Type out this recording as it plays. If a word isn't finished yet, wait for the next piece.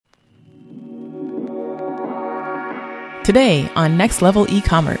Today on Next Level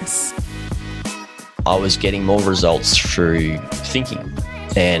E-Commerce. I was getting more results through thinking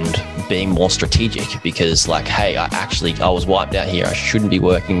and being more strategic because hey, I was wiped out here. I shouldn't be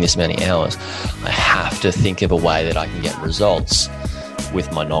working this many hours. I have to think of a way that I can get results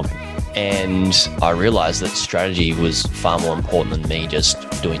with my noggin. And I realized that strategy was far more important than me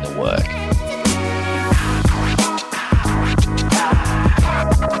just doing the work.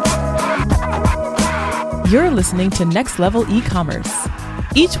 You're listening to Next Level E-Commerce.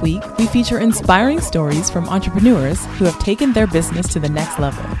 Each week, we feature inspiring stories from entrepreneurs who have taken their business to the next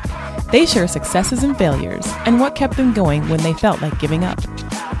level. They share successes and failures and what kept them going when they felt like giving up.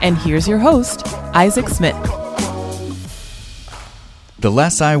 And here's your host, Isaac Smith. The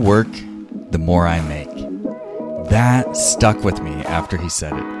less I work, the more I make. That stuck with me after he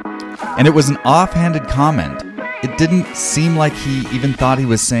said it. And it was an offhanded comment. It didn't seem like he even thought he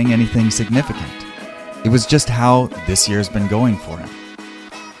was saying anything significant. It was just how this year's been going for him.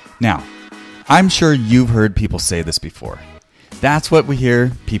 Now, I'm sure you've heard people say this before. That's what we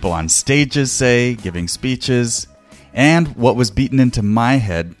hear people on stages say, giving speeches, and what was beaten into my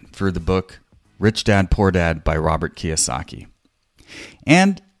head for the book Rich Dad, Poor Dad by Robert Kiyosaki.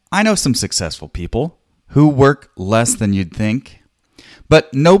 And I know some successful people who work less than you'd think,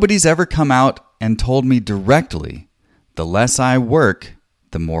 but nobody's ever come out and told me directly, the less I work,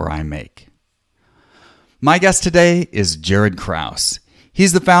 the more I make. My guest today is Jared Krause.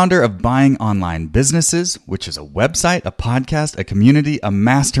 He's the founder of Buying Online Businesses, which is a website, a podcast, a community, a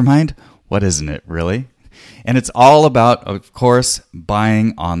mastermind. What isn't it, really? And it's all about, of course,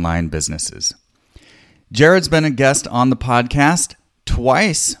 buying online businesses. Jared's been a guest on the podcast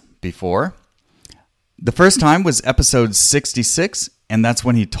twice before. The first time was episode 66, and that's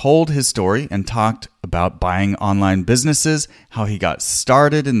when he told his story and talked about buying online businesses, how he got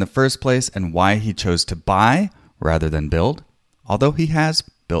started in the first place, and why he chose to buy rather than build, although he has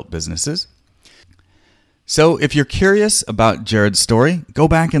built businesses. So if you're curious about Jared's story, go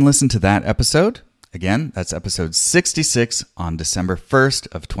back and listen to that episode. Again, that's episode 66 on December 1st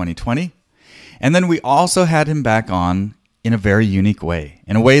of 2020. And then we also had him back on in a very unique way,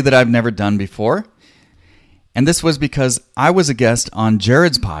 in a way that I've never done before. And this was because I was a guest on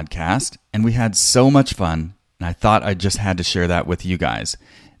Jared's podcast, and we had so much fun, and I thought I just had to share that with you guys.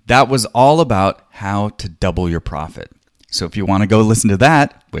 That was all about how to double your profit. So if you want to go listen to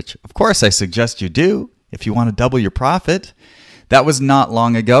that, which of course I suggest you do, if you want to double your profit, that was not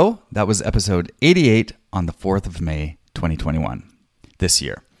long ago. That was episode 88 on the 4th of May, 2021, this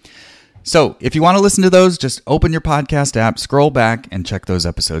year. So if you want to listen to those, just open your podcast app, scroll back, and check those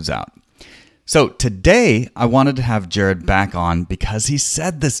episodes out. So today, I wanted to have Jared back on because he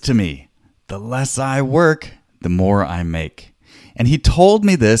said this to me. The less I work, the more I make. And he told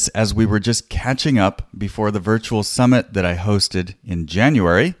me this as we were just catching up before the virtual summit that I hosted in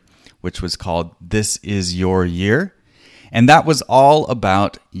January, which was called This Is Your Year. And that was all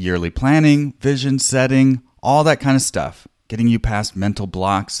about yearly planning, vision setting, all that kind of stuff, getting you past mental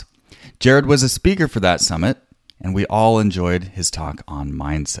blocks. Jared was a speaker for that summit, and we all enjoyed his talk on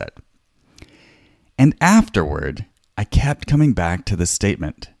mindset. And afterward, I kept coming back to the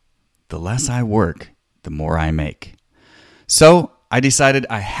statement, the less I work, the more I make. So I decided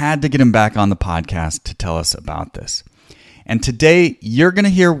I had to get him back on the podcast to tell us about this. And today, you're going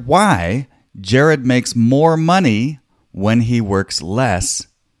to hear why Jared makes more money when he works less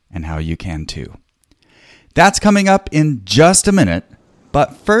and how you can too. That's coming up in just a minute.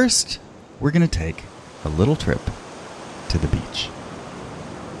 But first, we're going to take a little trip to the beach.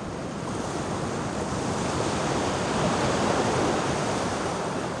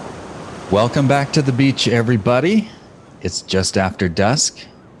 Welcome back to the beach, everybody. It's just after dusk.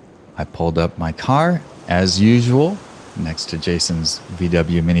 I pulled up my car, as usual, next to Jason's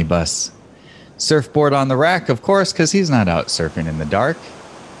VW minibus. Surfboard on the rack, of course, because he's not out surfing in the dark.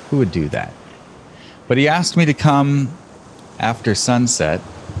 Who would do that? But he asked me to come after sunset,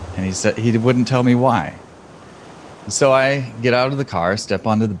 and he said he wouldn't tell me why. So I get out of the car, step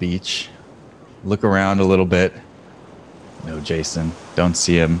onto the beach, look around a little bit. No Jason, don't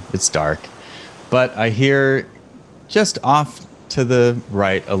see him, it's dark. But I hear just off to the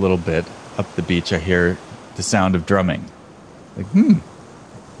right a little bit, up the beach, I hear the sound of drumming.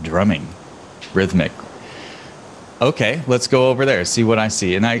 Drumming, rhythmic. Okay, let's go over there, see what I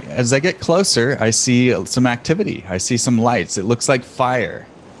see. And as I get closer, I see some activity. I see some lights. It looks like fire.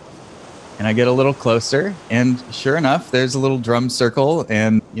 And I get a little closer, and sure enough, there's a little drum circle,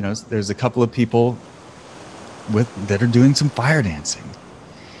 and there's a couple of people that are doing some fire dancing.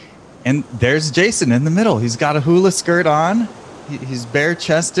 And there's Jason in the middle. He's got a hula skirt on. He's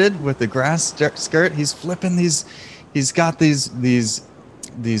bare-chested with a grass skirt. He's flipping these he's got these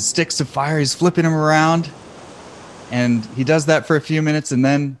sticks of fire. He's flipping them around, and he does that for a few minutes, and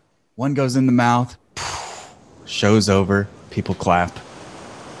then one goes in the mouth. Show's over. People clap.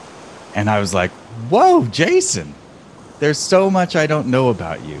 And I was like, whoa, Jason, there's so much I don't know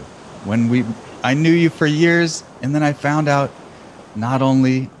about you. I knew you for years, and then I found out not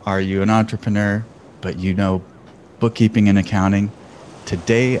only are you an entrepreneur, but you know bookkeeping and accounting.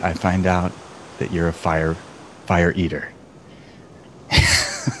 Today, I find out that you're a fire eater.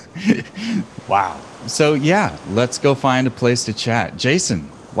 Wow. So yeah, let's go find a place to chat. Jason,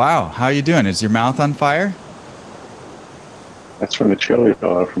 wow, how you doing? Is your mouth on fire? That's from the chili,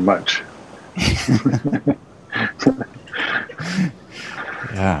 though, from much.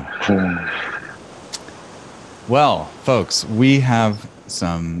 Yeah. Well, folks, we have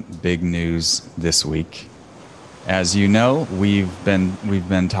some big news this week. As you know, we've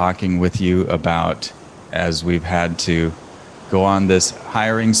been talking with you about, as we've had to go on this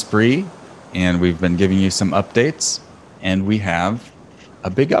hiring spree, and we've been giving you some updates, and we have a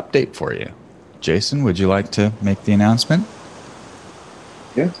big update for you. Jason, would you like to make the announcement?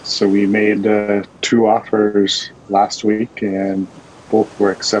 Yeah, so we made 2 offers last week, and both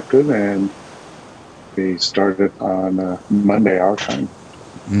were accepted, and they started on Monday, our time.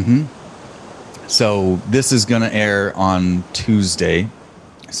 Mm-hmm. So this is going to air on Tuesday.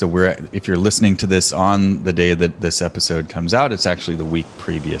 So if you're listening to this on the day that this episode comes out, it's actually the week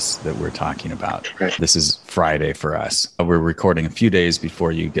previous that we're talking about. Right. This is Friday for us. We're recording a few days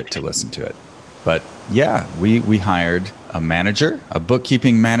before you get to listen to it. But yeah, we hired a manager, a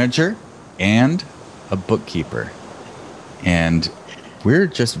bookkeeping manager, and a bookkeeper. And we're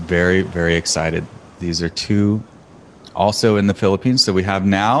just very, very excited. These are 2 also in the Philippines. So we have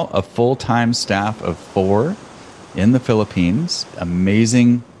now a full-time staff of 4 in the Philippines.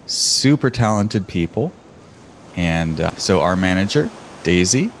 Amazing, super talented people. And so our manager,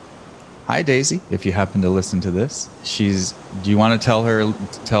 Daisy. Hi, Daisy, if you happen to listen to this. Do you want to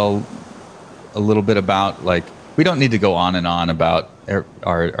tell a little bit about, like, we don't need to go on and on about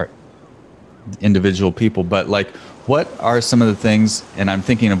our individual people, but like, what are some of the things, and I'm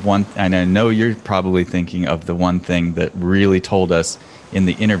thinking of one, and I know you're probably thinking of the one thing that really told us in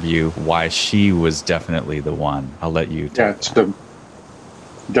the interview why she was definitely the one. I'll let you take that.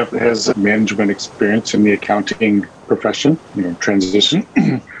 Definitely has management experience in the accounting profession, transition,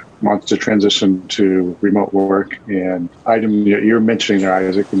 wants to transition to remote work. And item you're mentioning there,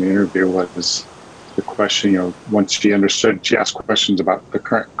 Isaac, in the interview was the question, once she understood, she asked questions about the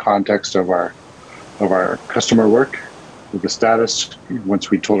current context of our customer work, the status. Once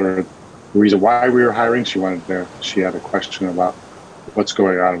we told her the reason why we were hiring, she had a question about what's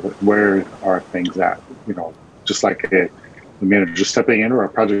going on, where are things at, just like a manager stepping in or a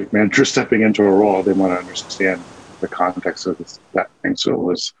project manager stepping into a role, they want to understand the context of that thing. So it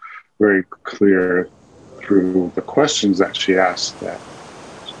was very clear through the questions that she asked that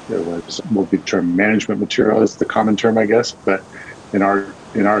it was what would be termed management material is the common term, I guess, but in our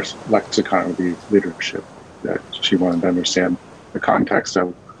lexicon, it would be leadership, that she wanted to understand the context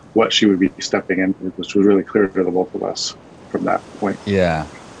of what she would be stepping in, which was really clear to the both of us from that point. Yeah.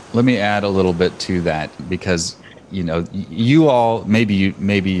 Let me add a little bit to that, because, you all, maybe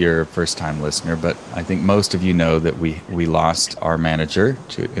you're a first-time listener, but I think most of you know that we lost our manager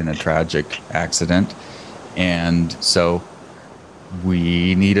in a tragic accident. And so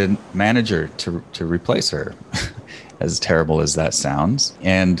we need a manager to replace her. As terrible as that sounds.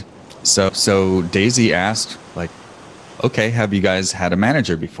 And so Daisy asked, like, okay, have you guys had a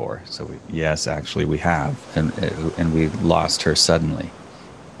manager before? So yes, actually we have. And we lost her suddenly.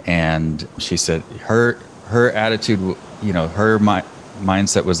 And she said her attitude, her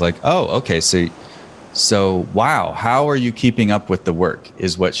mindset was like, oh, okay, so wow, how are you keeping up with the work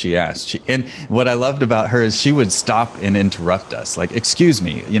is what she asked. And what I loved about her is she would stop and interrupt us. Like, excuse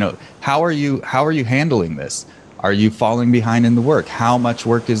me, how are you handling this? Are you falling behind in the work? How much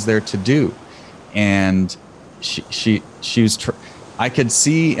work is there to do? And she was, I could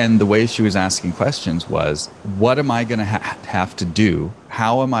see, and the way she was asking questions was, what am I going to have to do?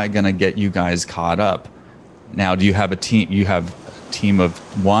 How am I going to get you guys caught up? Now, do you have a team? You have a team of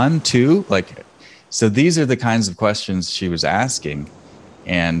 1, 2? So these are the kinds of questions she was asking,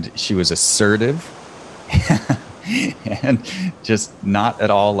 and she was assertive. And just not at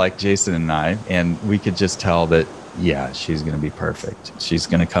all like Jason and I. And we could just tell that, yeah, she's going to be perfect. She's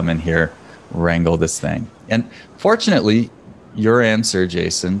going to come in here, wrangle this thing. And fortunately, your answer,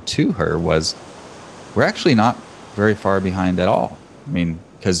 Jason, to her was, we're actually not very far behind at all. I mean,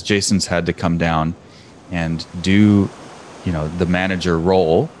 because Jason's had to come down and do, the manager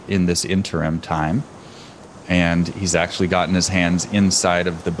role in this interim time. and he's actually gotten his hands inside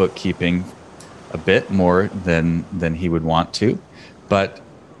of the bookkeeping a bit more than he would want to, but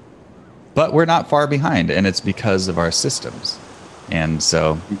we're not far behind, and it's because of our systems. And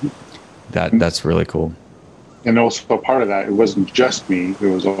so that's really cool. And also part of that, it wasn't just me, it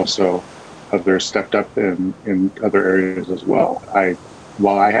was also others stepped up in other areas as well.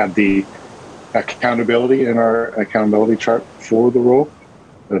 While I had the accountability in our accountability chart for the role,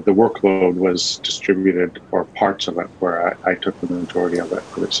 the workload was distributed, or parts of it, where I took the majority of it,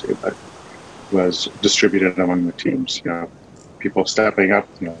 obviously, but was distributed among the teams. People stepping up,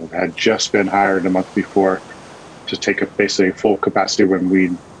 had just been hired a month before to take up basically full capacity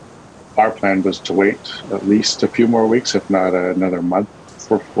when our plan was to wait at least a few more weeks, if not another month,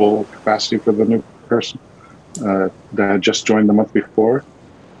 for full capacity for the new person that had just joined the month before.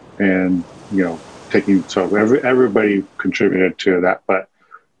 And, everybody contributed to that, but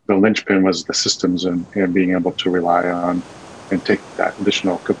the linchpin was the systems and being able to rely on and take that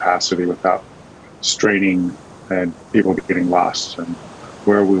additional capacity without straining and people getting lost. And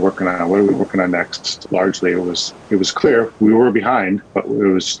where are we working on? What are we working on next? Largely, it was clear we were behind, but it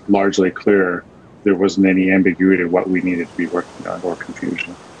was largely clear there wasn't any ambiguity of what we needed to be working on or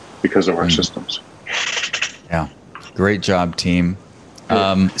confusion because of our systems. Yeah, great job, team.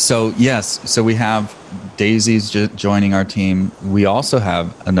 So we have Daisy's joining our team. We also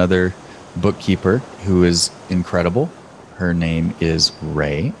have another bookkeeper who is incredible. Her name is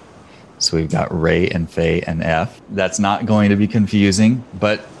Ray. So we've got Ray and Faye and F. That's not going to be confusing,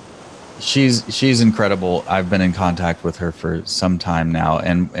 but she's incredible. I've been in contact with her for some time now,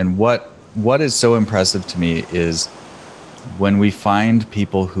 and what is so impressive to me is when we find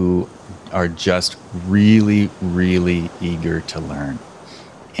people who are just really, really eager to learn,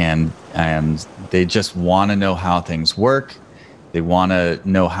 and they just want to know how things work. They want to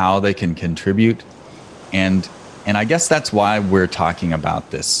know how they can contribute, and I guess that's why we're talking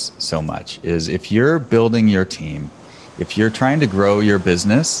about this so much, is if you're building your team, if you're trying to grow your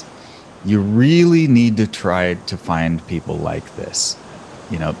business, you really need to try to find people like this.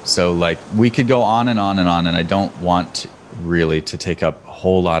 So like we could go on and on and on, and I don't want really to take up a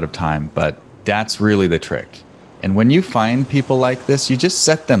whole lot of time, but that's really the trick. And when you find people like this, you just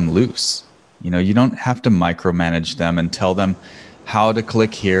set them loose. You don't have to micromanage them and tell them how to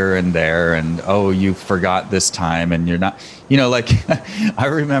click here and there, and you forgot this time, and you're not, I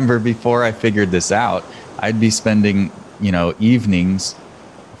remember before I figured this out, I'd be spending, evenings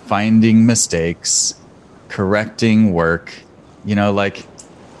finding mistakes, correcting work,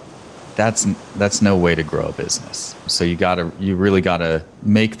 that's no way to grow a business. So you really gotta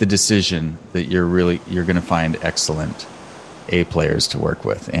make the decision that you're going to find excellent A players to work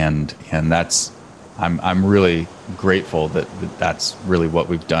with. And that's, I'm really grateful that that's really what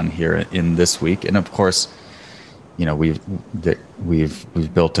we've done here in this week. And of course,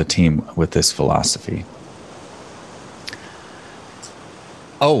 we've built a team with this philosophy.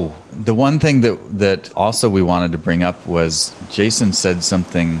 Oh, the one thing that also we wanted to bring up was Jason said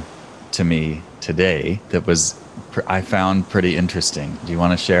something to me today that I found pretty interesting. Do you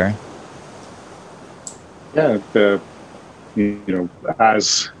want to share? Yeah,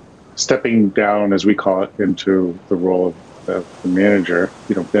 as stepping down, as we call it, into the role of the manager,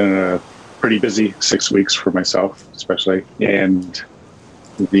 been a pretty busy 6 weeks for myself, especially, and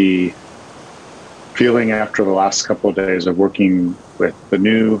the feeling after the last couple of days of working with the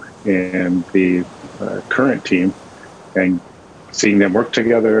new and the current team and seeing them work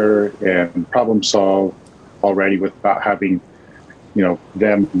together and problem solve already without having,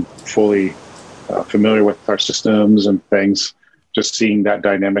 them fully familiar with our systems and things, just seeing that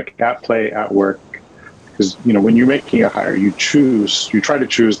dynamic at play at work. Because, when you're making a hire, you try to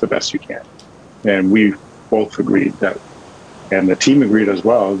choose the best you can. And we both agreed that, and the team agreed as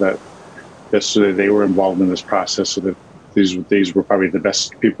well, that they were involved in this process, so that these were probably the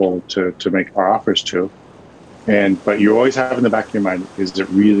best people to make our offers to. But you always have in the back of your mind, is it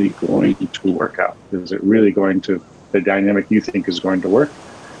really going to work out? Is it really going to, the dynamic you think is going to work?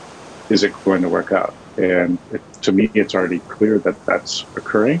 Is it going to work out? And to me, it's already clear that that's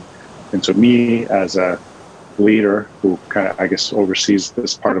occurring. And so me as a leader who kind of, I guess, oversees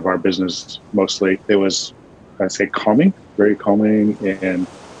this part of our business mostly, it was, I'd say, calming, very calming and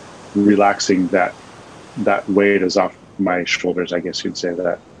relaxing. That weight is off my shoulders, I guess you'd say,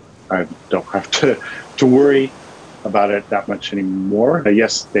 that I don't have to worry about it that much anymore.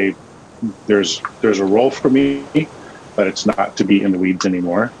 Yes, there's a role for me, but it's not to be in the weeds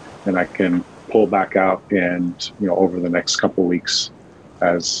anymore. And I can pull back out and, over the next couple of weeks,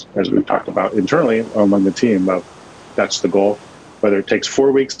 as we've talked about internally among the team, that's the goal. whether it takes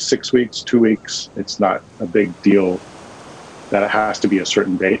 4 weeks, 6 weeks, 2 weeks, it's not a big deal that it has to be a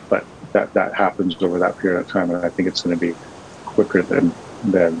certain date, but that happens over that period of time. And I think it's going to be quicker than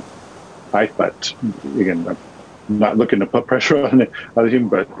life. But again, I'm not looking to put pressure on the other human,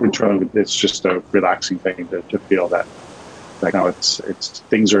 but internally, it's just a relaxing thing to feel that like now it's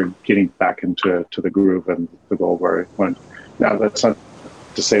things are getting back into the groove and the goal where it went. Now that's not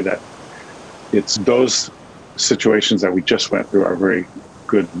to say that it's those situations that we just went through are very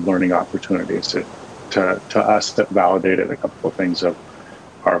good learning opportunities to us that validated a couple of things of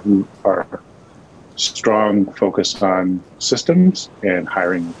our strong focus on systems and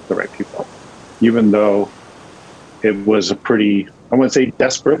hiring the right people. Even though it was a pretty, I wouldn't say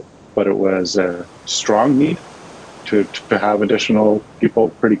desperate, but it was a strong need to have additional people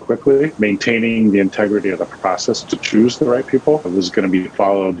pretty quickly, maintaining the integrity of the process to choose the right people. It was going to be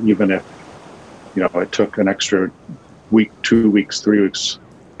followed even if, it took an extra week, 2 weeks, 3 weeks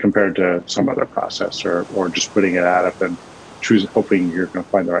compared to some other process or just putting it out up and hoping you're going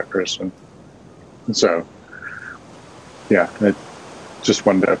to find the right person. And so, yeah, I just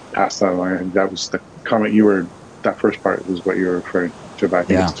wanted to pass that along. That was the comment that first part was what you were referring to, but I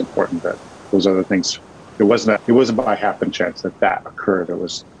think it's important that those other things, it wasn't by happen chance that occurred. It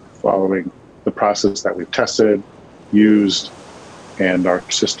was following the process that we've tested, used, and our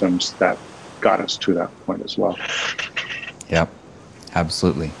systems that got us to that point as well. Yep,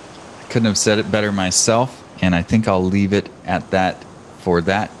 absolutely. I couldn't have said it better myself, and I think I'll leave it at that for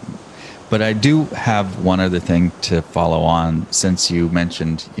that. But I do have one other thing to follow on, since you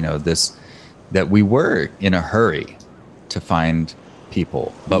mentioned, this, that we were in a hurry to find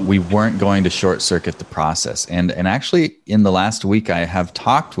people, but we weren't going to short circuit the process. And actually, in the last week, I have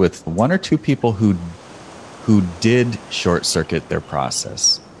talked with 1 or 2 people who did short circuit their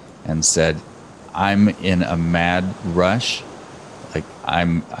process and said, I'm in a mad rush. Like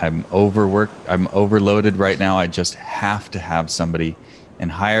I'm overworked. I'm overloaded right now. I just have to have somebody,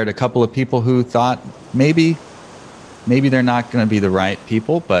 and hired a couple of people who thought maybe they're not going to be the right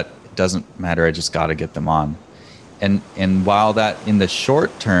people, but it doesn't matter. I just got to get them on. And while that in the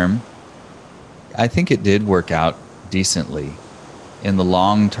short term, I think it did work out decently, in the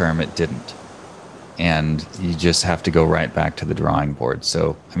long term, it didn't. And you just have to go right back to the drawing board.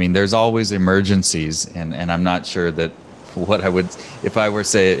 So, I mean, there's always emergencies, and I'm not sure that what I would, if I were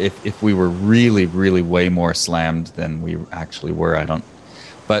say, if we were really, really way more slammed than we actually were, I don't,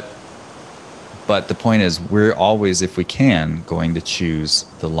 but the point is, we're always, if we can, going to choose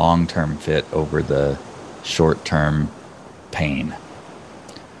the long-term fit over the short-term pain.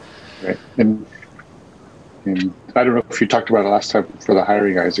 Right. And I don't know if you talked about it last time for the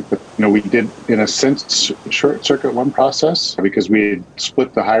hiring, Isaac, but we did, in a sense, short circuit one process because we had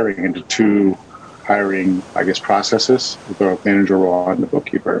split the hiring into 2 hiring, I guess, processes, the manager role and the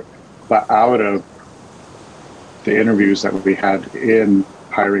bookkeeper. But out of the interviews that we had in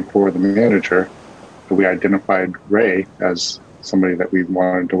hiring for the manager, we identified Ray as somebody that we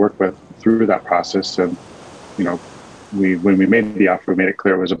wanted to work with through that process. And, when we made the offer, we made it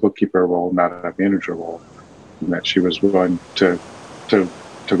clear it was a bookkeeper role, not a manager role, and that she was willing to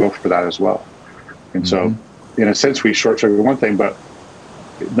go for that as well. And so, in a sense, we short-circuited one thing, but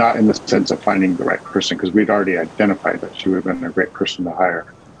not in the sense of finding the right person, because we'd already identified that she would have been a great person to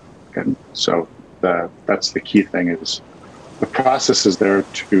hire. And so that's the key thing, is the process is there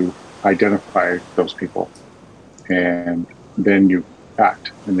to identify those people, and then you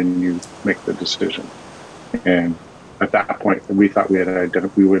act, and then you make the decision. And at that point, we thought we had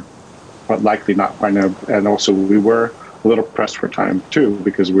identified, we would likely not find them. And also we were a little pressed for time too,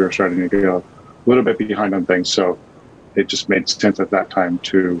 because we were starting to get a little bit behind on things. So it just made sense at that time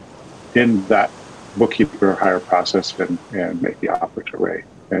to end that bookkeeper hire process and make the offer to Ray.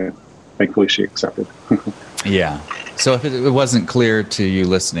 And thankfully she accepted. Yeah. So if it wasn't clear to you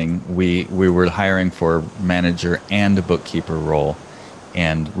listening, we were hiring for manager and a bookkeeper role,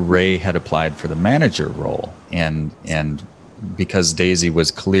 and Ray had applied for the manager role, and because Daisy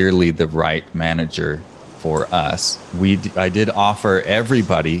was clearly the right manager for us, I did offer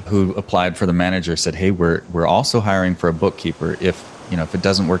everybody who applied for the manager, said, hey, we're also hiring for a bookkeeper. If it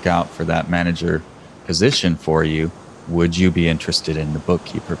doesn't work out for that manager position for you, would you be interested in the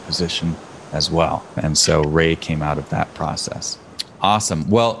bookkeeper position as well? And so Ray came out of that process. Awesome.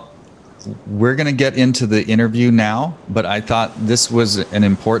 Well, we're going to get into the interview now, but I thought this was an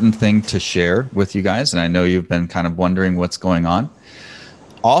important thing to share with you guys. And I know you've been kind of wondering what's going on.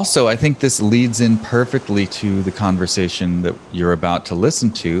 Also, I think this leads in perfectly to the conversation that you're about to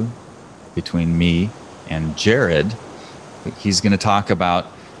listen to between me and Jared. He's going to talk about,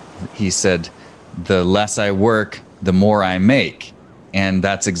 he said, the less I work, the more I make. And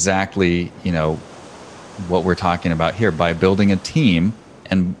that's exactly, what we're talking about here, by building a team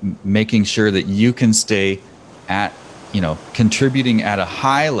and making sure that you can stay at, contributing at a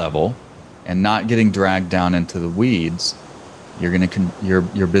high level and not getting dragged down into the weeds.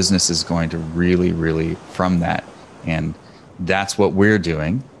 Your business is going to really, really from that. And that's what we're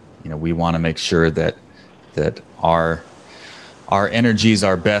doing. We want to make sure that our energies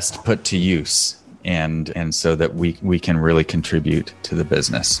are best put to use, and so that we can really contribute to the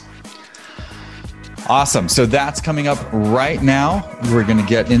business. Awesome. So that's coming up right now. We're going to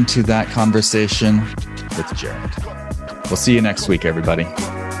get into that conversation with Jared. We'll see you next week, everybody.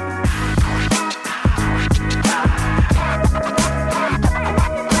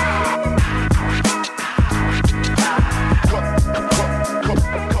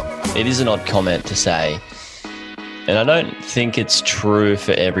 It is an odd comment to say, and I don't think it's true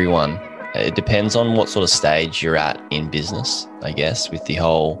for everyone. It depends on what sort of stage you're at in business, I guess, with the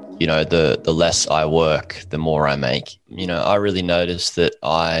whole, the less I work, the more I make. I really noticed that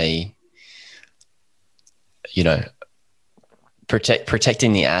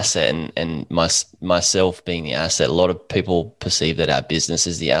protecting the asset and myself being the asset. A lot of people perceive that our business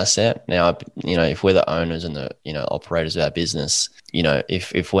is the asset. Now, if we're the owners and the operators of our business,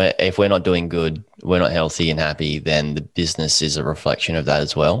 if we're not doing good, we're not healthy and happy, then the business is a reflection of that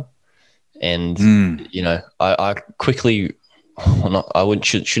as well. And I quickly,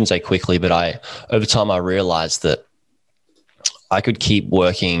 shouldn't say quickly, but over time I realized that I could keep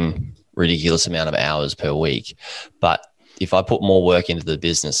working ridiculous amount of hours per week, but if I put more work into the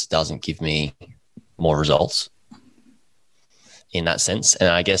business, it doesn't give me more results in that sense. And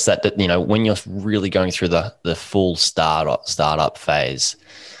I guess that when you're really going through the full startup phase,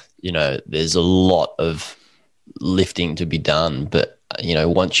 there's a lot of lifting to be done. But,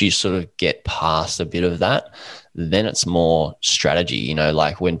 once you sort of get past a bit of that, then it's more strategy,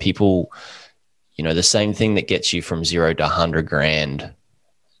 like when people, the same thing that gets you from 0 to 100 grand,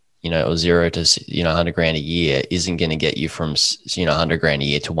 or 0 to 100 grand a year isn't going to get you from 100 grand a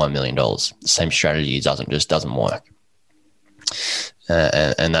year to $1 million. The same strategy doesn't work.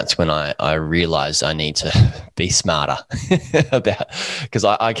 And that's when I realized I need to be smarter because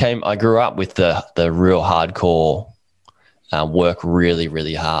I grew up with the real hardcore work really,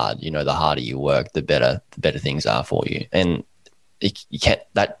 really hard. The harder you work, the better things are for you. And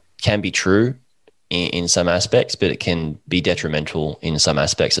that can be true in some aspects, but it can be detrimental in some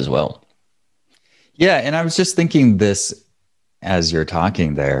aspects as well. Yeah. And I was just thinking this as you're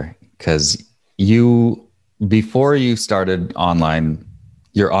talking there, because before you started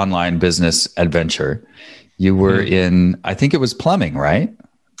your online business adventure, you were in, I think it was plumbing, right?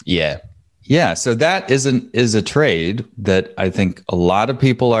 Yeah. Yeah. So that is a trade that I think a lot of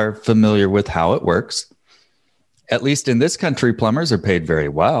people are familiar with how it works. At least in this country, plumbers are paid very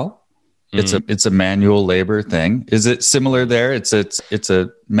well. It's a manual labor thing. Is it similar there? It's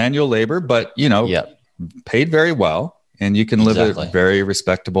a manual labor, but paid very well, and you can live a very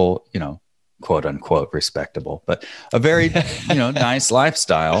respectable, quote unquote respectable, but a very nice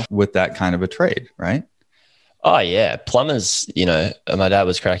lifestyle with that kind of a trade, right? Oh yeah, plumbers. My dad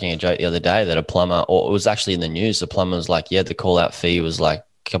was cracking a joke the other day that a plumber, or it was actually in the news. The plumber was like, the call out fee was like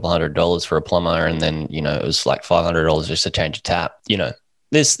a couple $100 for a plumber, and then it was like $500 just to change a tap.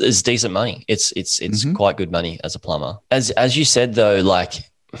 There's decent money. It's quite good money as a plumber. As you said though, like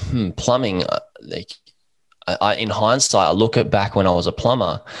plumbing, I in hindsight, I look at back when I was a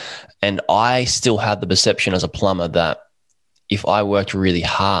plumber, and I still had the perception as a plumber that if I worked really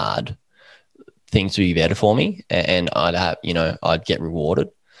hard, things would be better for me, and I'd get rewarded.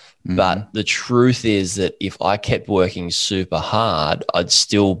 Mm-hmm. But the truth is that if I kept working super hard, I'd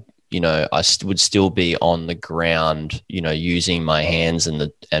still I would still be on the ground, using my hands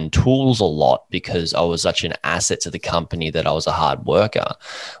and tools a lot because I was such an asset to the company that I was a hard worker.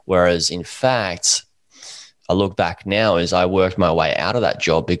 Whereas in fact, I look back now as I worked my way out of that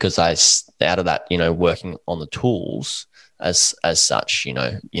job because working on the tools as such,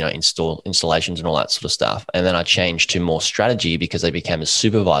 installations and all that sort of stuff. And then I changed to more strategy because I became a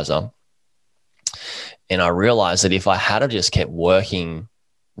supervisor. And I realized that if I had just kept working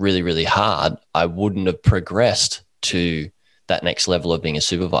really, really hard, I wouldn't have progressed to that next level of being a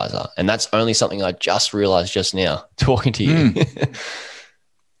supervisor. And that's only something I just realized just now talking to you.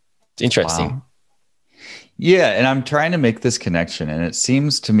 It's interesting. Wow. Yeah. And I'm trying to make this connection. And it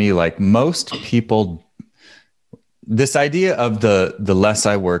seems to me like most people, this idea of the less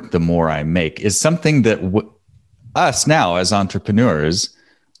I work, the more I make is something that us now as entrepreneurs,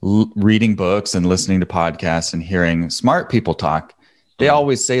 reading books and listening to podcasts and hearing smart people talk, they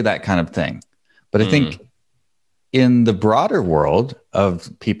always say that kind of thing. But I think in the broader world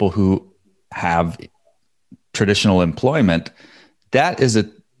of people who have traditional employment, that is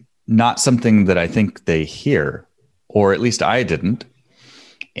not something that I think they hear, or at least I didn't.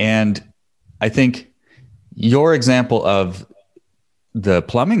 And I think your example of the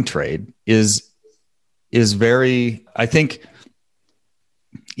plumbing trade is very, I think,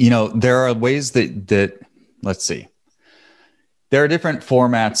 there are ways that let's see, there are different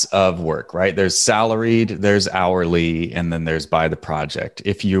formats of work, right? There's salaried, there's hourly, and then there's by the project.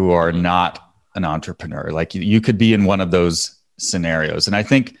 If you are not an entrepreneur, like you could be in one of those scenarios. And I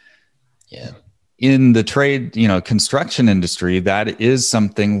think in the trade, construction industry, that is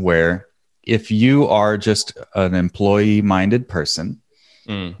something where if you are just an employee-minded person,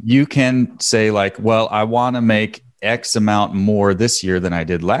 you can say like, well, I want to make X amount more this year than I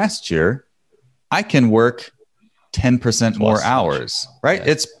did last year. I can work 10% more hours, right?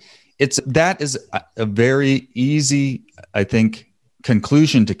 Yeah. That is a very easy, I think,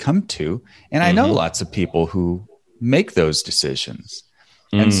 conclusion to come to. And I know lots of people who make those decisions.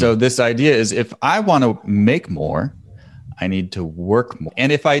 And so this idea is, if I want to make more, I need to work more.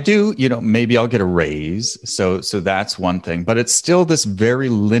 And if I do, maybe I'll get a raise. So that's one thing, but it's still this very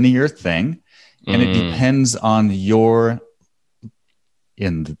linear thing. And it depends on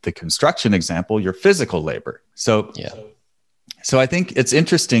in the construction example, your physical labor. So I think it's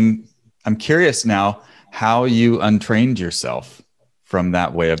interesting. I'm curious now how you untrained yourself from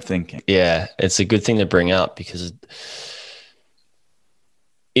that way of thinking. Yeah, it's a good thing to bring up, because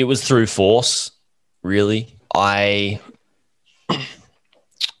it was through force, really. At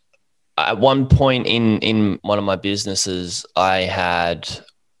one point in one of my businesses, I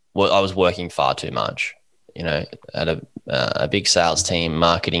was working far too much, at a big sales team,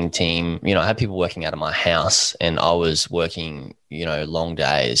 marketing team. I had people working out of my house, and I was working, long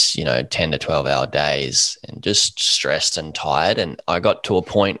days, 10 to 12 hour days, and just stressed and tired. And I got to a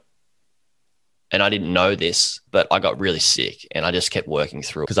point, and I didn't know this, but I got really sick, and I just kept working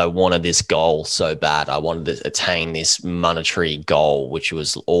through because I wanted this goal so bad. I wanted to attain this monetary goal, which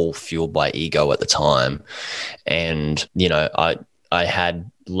was all fueled by ego at the time. And, I had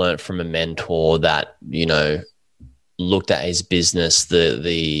learned from a mentor that, looked at his business,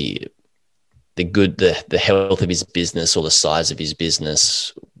 the health of his business, or the size of his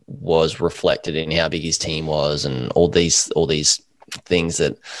business was reflected in how big his team was, and all these things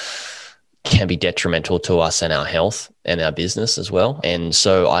that can be detrimental to us and our health and our business as well. And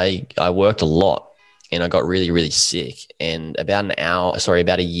so I worked a lot, and I got really, really sick. And about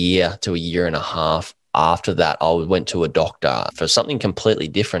a year to a year and a half after that, I went to a doctor for something completely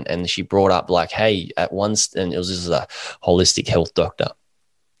different. And she brought up like, hey, and this is a holistic health doctor.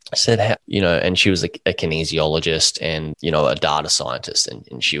 I said, and she was a kinesiologist and, a data scientist.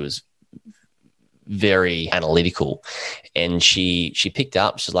 And she was very analytical. And she picked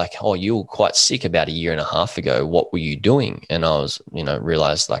up, she's like, oh, you were quite sick about a year and a half ago. What were you doing? And I was,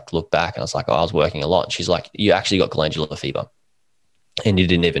 realized, like, look back, and I was like, oh, I was working a lot. And she's like, you actually got glandular fever. And you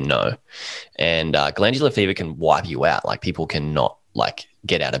didn't even know. And glandular fever can wipe you out. Like, people cannot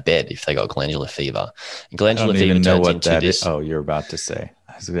get out of bed if they got glandular fever. And glandular fever turns into this. Oh, you're about to say.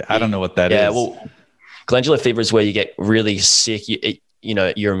 I don't know what that is. Yeah, well, glandular fever is where you get really sick.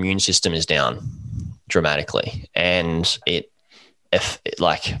 Your immune system is down dramatically, and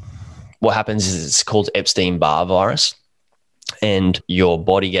what happens is it's called Epstein-Barr virus. And your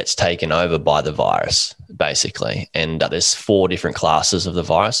body gets taken over by the virus, basically. And there's 4 different classes of the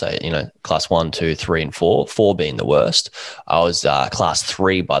virus. So, class 1, 2, 3, and 4, 4 being the worst. I was class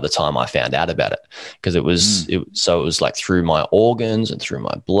 3 by the time I found out about it, because it was like through my organs and through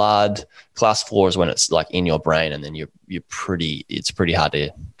my blood. Class 4 is when it's like in your brain, and then it's pretty hard to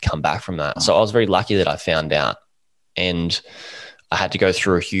come back from that. So I was very lucky that I found out, and I had to go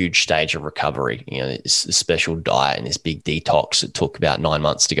through a huge stage of recovery, this special diet and this big detox. It took about 9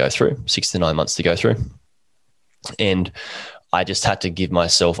 months to go through, 6 to 9 months to go through. And I just had to give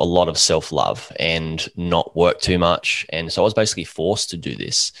myself a lot of self-love and not work too much. And so I was basically forced to do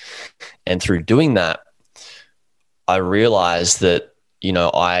this. And through doing that, I realized that,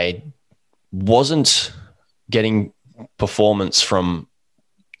 I wasn't getting performance from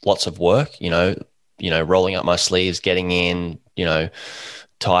lots of work, rolling up my sleeves, getting in,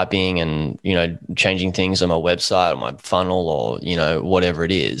 typing and, changing things on my website or my funnel or, whatever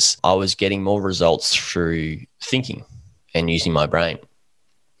it is. I was getting more results through thinking and using my brain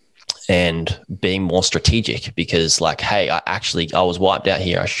and being more strategic, because hey, I was wiped out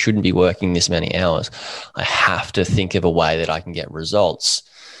here. I shouldn't be working this many hours. I have to think of a way that I can get results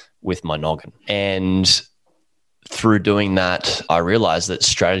with my noggin. And through doing that, I realized that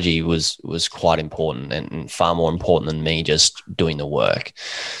strategy was quite important and far more important than me just doing the work.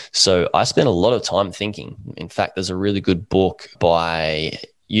 So I spent a lot of time thinking. In fact, there's a really good book by,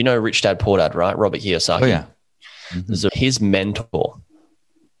 Rich Dad Poor Dad, right? Robert Kiyosaki. Oh, yeah. Mm-hmm. His mentor,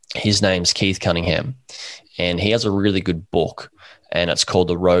 his name's Keith Cunningham, and he has a really good book, and it's called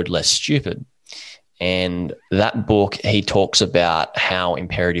The Road Less Stupid. And that book, he talks about how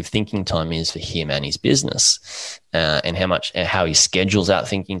imperative thinking time is for him and his business, and how he schedules out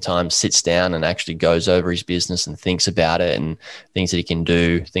thinking time, sits down and actually goes over his business and thinks about it and things that he can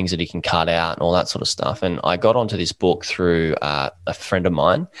do, things that he can cut out, and all that sort of stuff. And I got onto this book through a friend of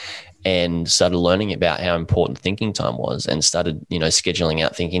mine and started learning about how important thinking time was, and started, scheduling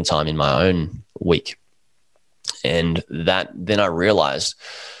out thinking time in my own week. And then I realized,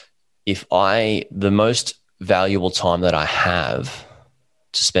 the most valuable time that I have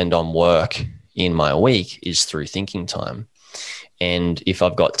to spend on work in my week is through thinking time. And if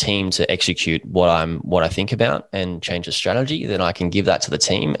I've got team to execute what I think about and change the strategy, then I can give that to the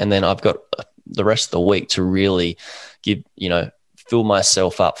team. And then I've got the rest of the week to really give, fill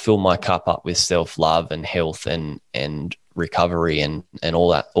myself up, fill my cup up with self-love and health and recovery and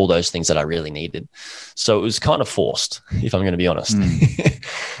all those things that I really needed. So it was kind of forced, if I'm going to be honest.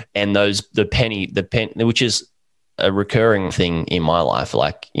 And the penny, which is a recurring thing in my life.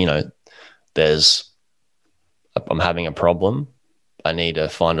 Like, I'm having a problem. I need to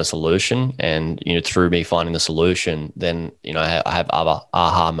find a solution. And, through me finding the solution, then, I have other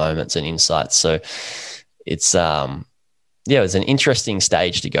aha moments and insights. So it's, it's an interesting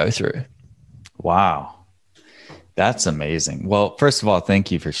stage to go through. Wow. That's amazing. Well, first of all,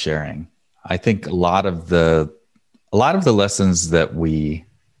 thank you for sharing. I think a lot of the lessons that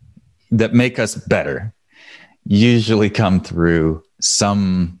make us better usually come through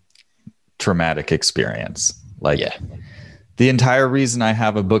some traumatic experience. Like, the entire reason I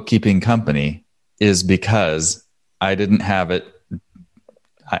have a bookkeeping company is because I didn't have it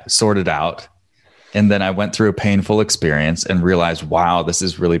sorted out. And then I went through a painful experience and realized, wow, this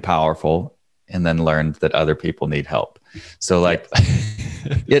is really powerful. And then learned that other people need help. So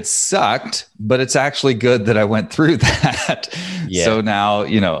it sucked, but it's actually good that I went through that. Yeah. So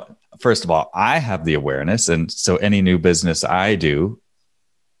now, first of all, I have the awareness. And so any new business I do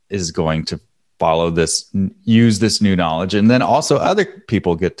is going to use this new knowledge. And then also other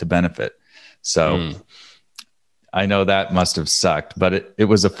people get to benefit. So I know that must have sucked, but it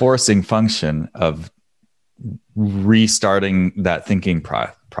was a forcing function of restarting that thinking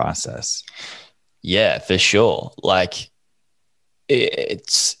process. Yeah, for sure. Like it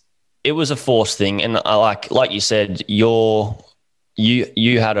was a forced thing. And I like you said, you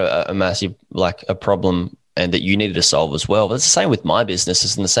had a massive, a problem and that you needed to solve as well. But it's the same with my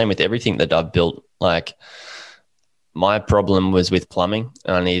businesses and the same with everything that I've built. Like, my problem was with plumbing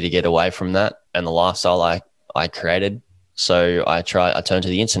and I needed to get away from that and the lifestyle I created. So I turned to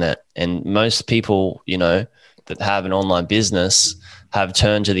the internet, and most people, that have an online business have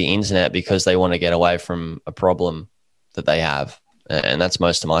turned to the internet because they want to get away from a problem that they have. And that's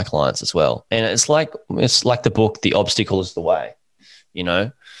most of my clients as well. And it's like the book, The Obstacle is the Way,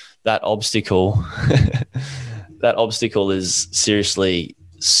 that obstacle, is seriously,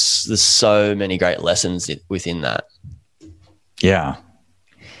 there's so many great lessons within that. Yeah.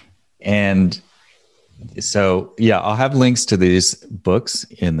 And so, I'll have links to these books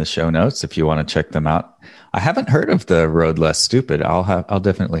in the show notes if you want to check them out. I haven't heard of The Road Less Stupid. I'll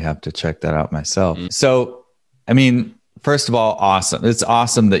definitely have to check that out myself. So, I mean, first of all, awesome. It's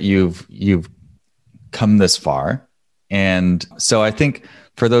awesome that you've come this far. And so I think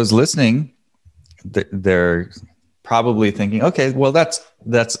for those listening, they're probably thinking, okay, well,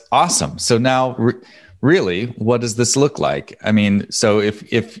 that's awesome. So now really, what does this look like? I mean, so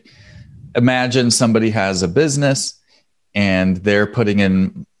if imagine somebody has a business and they're putting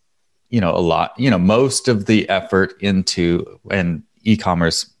in, a lot, most of the effort into, and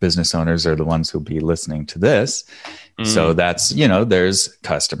e-commerce business owners are the ones who'll be listening to this. So that's, there's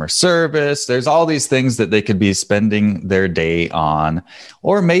customer service, there's all these things that they could be spending their day on,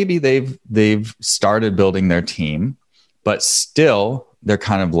 or maybe they've started building their team, but still they're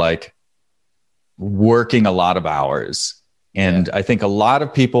kind of like working a lot of hours. And I think a lot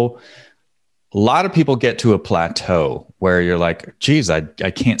of people get to a plateau where you're like, geez, I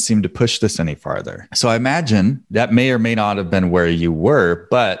can't seem to push this any farther. So I imagine that may or may not have been where you were,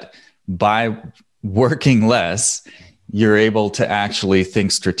 but by working less, you're able to actually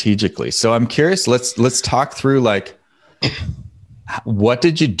think strategically. So I'm curious, let's talk through, like, what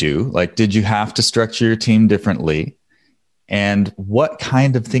did you do? Like, did you have to structure your team differently? And what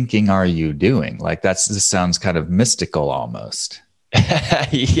kind of thinking are you doing? Like this sounds kind of mystical almost.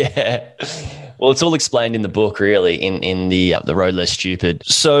 Yeah. Well, it's all explained in the book, really, in the Road Less Stupid.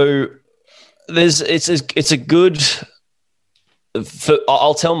 So it's a good.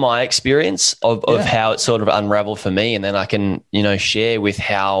 I'll tell my experience of how it sort of unraveled for me, and then I can, share with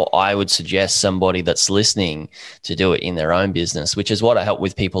how I would suggest somebody that's listening to do it in their own business, which is what I help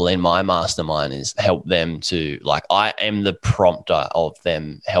with people in my mastermind, is help them to, like, I am the prompter of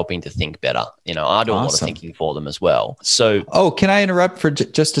them helping to think better. I do a lot of thinking for them as well. So, can I interrupt for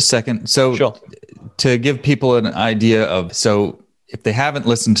just a second? So sure. To give people an idea of, if they haven't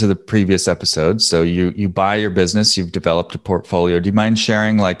listened to the previous episodes, so you buy your business, you've developed a portfolio. Do you mind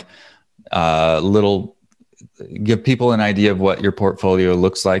sharing give people an idea of what your portfolio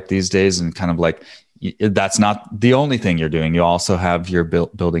looks like these days, and kind of like, that's not the only thing you're doing. You also have your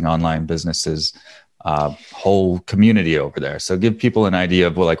building online businesses, whole community over there. So give people an idea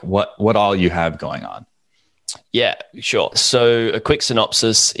of what all you have going on. Yeah, sure. So a quick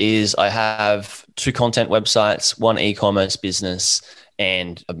synopsis is I have 2 content websites, 1 e-commerce business,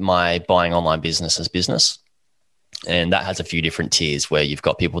 and my buying online business as business. And that has a few different tiers where you've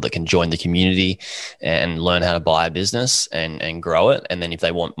got people that can join the community and learn how to buy a business and grow it. And then if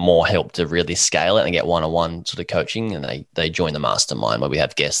they want more help to really scale it and get one-on-one sort of coaching, and they join the mastermind where we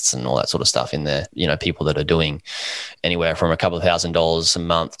have guests and all that sort of stuff in there, people that are doing anywhere from a couple of $1,000s a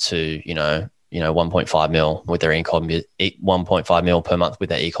month to, 1.5 mil with their 1.5 mil per month with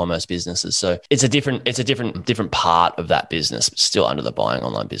their e-commerce businesses. So it's a different part of that business, but still under the buying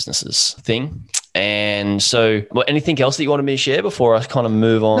online businesses thing. And so, anything else that you wanted me to share before I kind of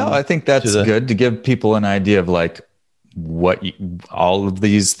move on? No, I think that's good to give people an idea of all of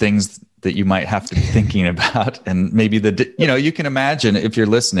these things that you might have to be thinking about. And maybe you can imagine, if you're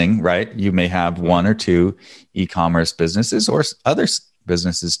listening, right, you may have 1 or 2 e-commerce businesses or other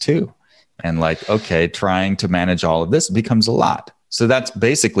businesses too. And trying to manage all of this becomes a lot. So that's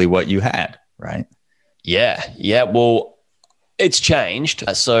basically what you had, right? Yeah. Well, it's changed.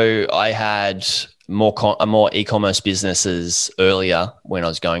 So I had more e-commerce businesses earlier when I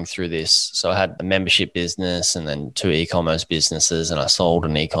was going through this. So I had a membership business and then 2 e-commerce businesses, and I sold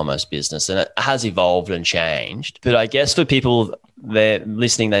an e-commerce business, and it has evolved and changed. But I guess for people that are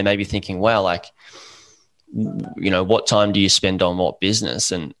listening, they may be thinking, wow, what time do you spend on what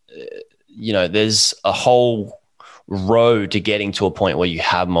business? And there's a whole road to getting to a point where you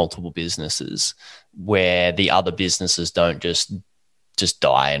have multiple businesses, where the other businesses don't just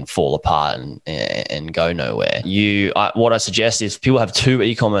die and fall apart and go nowhere. What I suggest is, if people have 2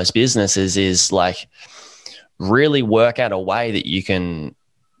 e-commerce businesses, is really work out a way that you can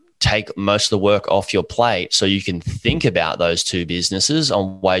take most of the work off your plate, so you can think about those 2 businesses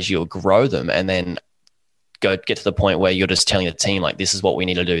on ways you'll grow them, and then get to the point where you're just telling the team, this is what we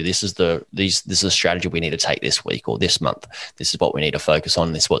need to do. This is the strategy we need to take this week or this month. This is what we need to focus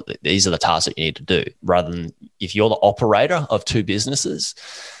on. These are the tasks that you need to do, rather than if you're the operator of 2 businesses,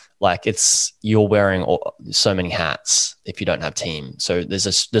 you're wearing so many hats if you don't have team. So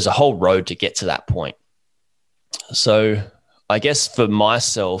there's a whole road to get to that point. So I guess for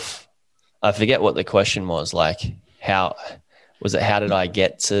myself, I forget what the question was. How did I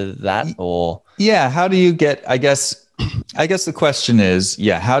get to that? Or how do you get, I guess the question is,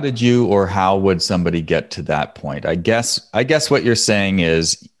 how did you, or how would somebody get to that point? I guess what you're saying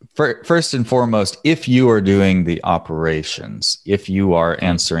is, first and foremost, if you are doing the operations, if you are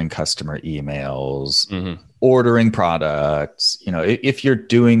answering customer emails, ordering products, if you're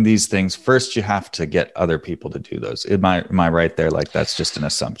doing these things, first you have to get other people to do those. Am I right there? That's just an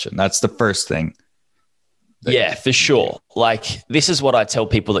assumption. That's the first thing. Yeah, for sure. This is what I tell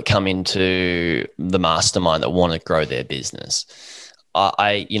people that come into the mastermind that want to grow their business.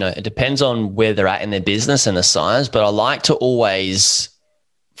 It depends on where they're at in their business and the size, but I like to always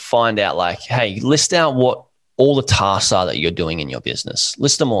find out, hey, list out what all the tasks are that you're doing in your business.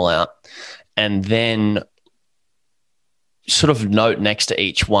 List them all out, and then sort of note next to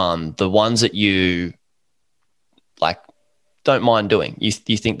each one the ones that you don't mind doing. You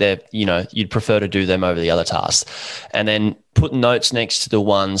think that, you'd prefer to do them over the other tasks, and then put notes next to the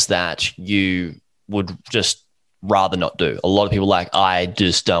ones that you would just rather not do. A lot of people I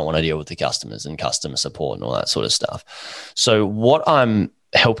just don't want to deal with the customers and customer support and all that sort of stuff. So what I'm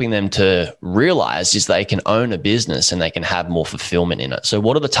helping them to realize is they can own a business and they can have more fulfillment in it. So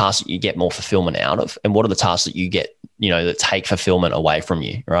what are the tasks that you get more fulfillment out of? And what are the tasks that you get, that take fulfillment away from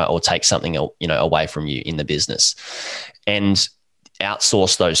you, right? Or take something, away from you in the business, and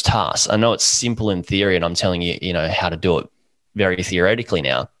outsource those tasks. I know it's simple in theory, and I'm telling you, how to do it very theoretically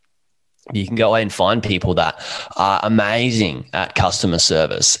now. You can go away and find people that are amazing at customer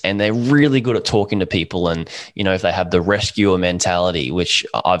service and they're really good at talking to people. And, you know, if they have the rescuer mentality, which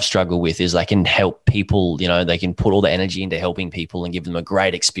I've struggled with, is they can help people, you know, they can put all the energy into helping people and give them a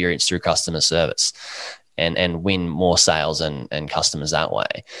great experience through customer service and win more sales and customers that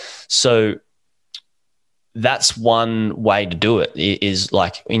way. So that's one way to do it, is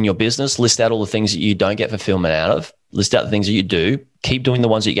like in your business, list out all the things that you don't get fulfillment out of, list out the things that you do, keep doing the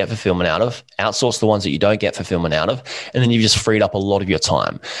ones that you get fulfillment out of, outsource the ones that you don't get fulfillment out of, and then you've just freed up a lot of your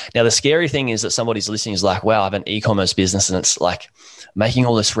time. Now, the scary thing is that somebody's listening is like, wow, I have an e-commerce business and it's like making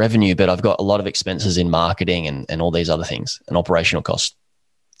all this revenue, but I've got a lot of expenses in marketing and all these other things and operational costs.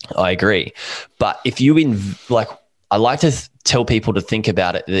 I agree. But if you, I like to tell people to think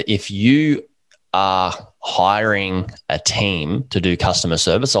about it, that if you are hiring a team to do customer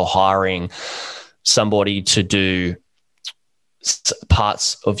service or hiring somebody to do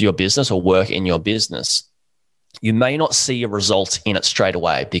parts of your business or work in your business, you may not see a result in it straight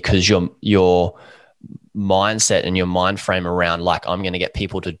away because your mindset and your mind frame around like, I'm going to get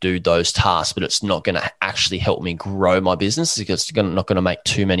people to do those tasks, but it's not going to actually help me grow my business because it's not going to make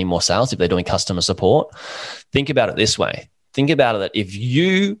too many more sales if they're doing customer support. Think about it this way. Think about it that if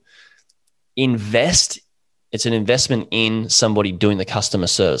you invest, it's an investment in somebody doing the customer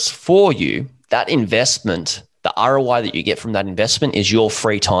service for you, that investment, the ROI that you get from that investment is your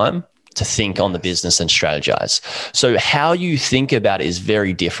free time to think on the business and strategize. So how you think about it is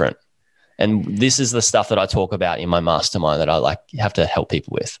very different. And this is the stuff that I talk about in my mastermind that I have to help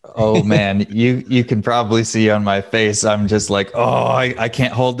people with. Oh man, you can probably see on my face, I'm just like, oh, I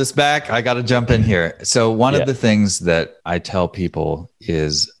can't hold this back. I got to jump in here. So one of the things that I tell people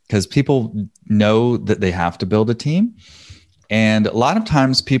is, because people know that they have to build a team. And a lot of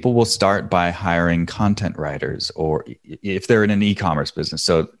times people will start by hiring content writers, or if they're in an e-commerce business.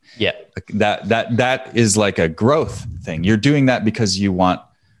 So that is like a growth thing. You're doing that because you want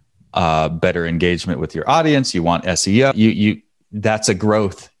better engagement with your audience. You want SEO. That's a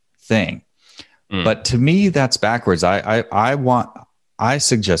growth thing. But to me, that's backwards. I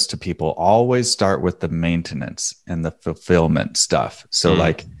suggest to people always start with the maintenance and the fulfillment stuff. So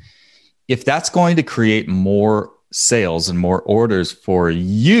like, if that's going to create more sales and more orders for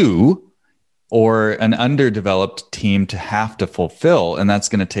you or an underdeveloped team to have to fulfill, and that's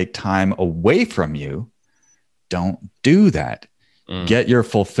going to take time away from you, don't do that. Get your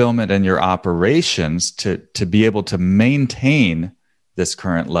fulfillment and your operations to be able to maintain this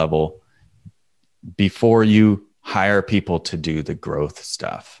current level before you hire people to do the growth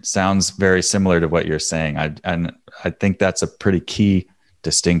stuff. Sounds very similar to what you're saying. And I think that's a pretty key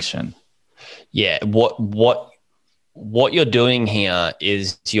distinction. Yeah. What you're doing here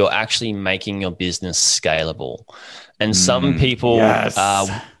is you're actually making your business scalable. And some people,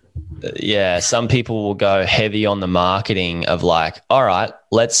 some people will go heavy on the marketing of like, all right,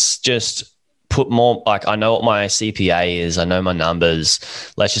 let's just put more, like, I know what my CPA is, I know my numbers,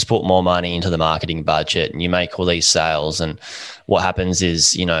 let's just put more money into the marketing budget, and you make all these sales. And what happens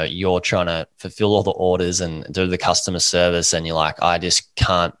is, you know, you're trying to fulfill all the orders and do the customer service, and you're like, I just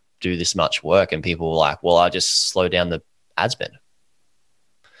can't do this much work. And people are like, well, I just slow down the ad spend.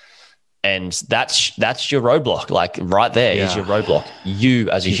 And that's your roadblock. Like right there is your roadblock. You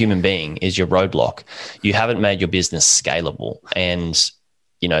as a human being is your roadblock. You haven't made your business scalable. And,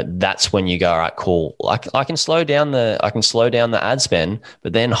 you know, that's when you go, all right, cool. I can slow down the ad spend,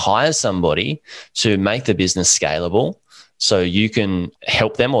 but then hire somebody to make the business scalable so you can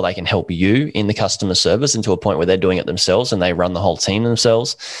help them, or they can help you in the customer service, and to a point where they're doing it themselves and they run the whole team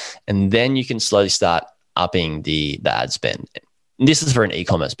themselves. And then you can slowly start upping the ad spend. This is for an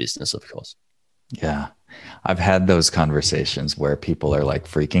e-commerce business, of course. Yeah. I've had those conversations where people are like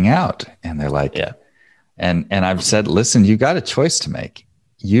freaking out, and they're like, and I've said, listen, you got a choice to make.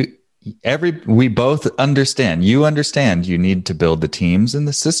 We both understand, you need to build the teams and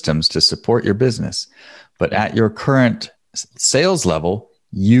the systems to support your business. But at your current sales level,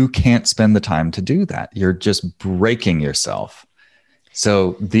 you can't spend the time to do that. You're just breaking yourself.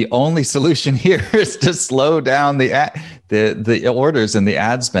 So the only solution here is to slow down the orders and the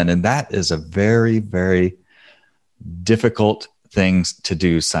ad spend. And that is a very, very difficult thing to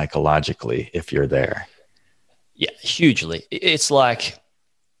do psychologically if you're there. Yeah, hugely. It's like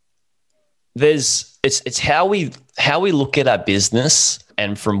it's how we look at our business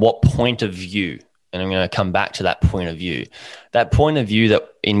and from what point of view. And I'm going to come back to that point of view. That point of view that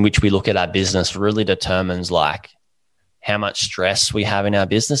in which we look at our business really determines like how much stress we have in our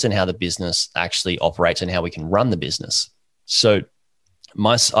business and how the business actually operates and how we can run the business. So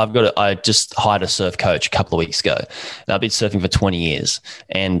I just hired a surf coach a couple of weeks ago, and I've been surfing for 20 years,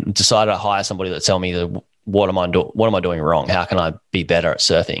 and decided to hire somebody to tell me what am I doing wrong? How can I be better at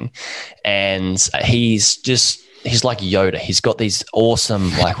surfing? And he's like Yoda. He's got these awesome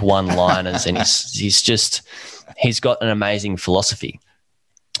like one-liners, and he's got an amazing philosophy.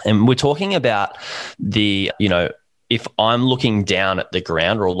 And we're talking about if I'm looking down at the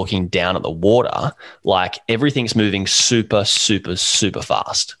ground or looking down at the water, like everything's moving super, super, super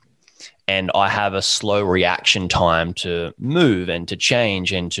fast. And I have a slow reaction time to move and to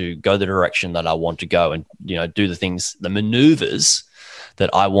change and to go the direction that I want to go and, do the maneuvers that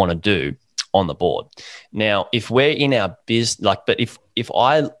I want to do on the board. Now, if we're in our business, but if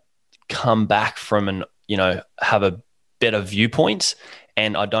I come back from have a better viewpoint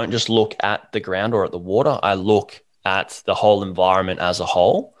and I don't just look at the ground or at the water, I look at the whole environment as a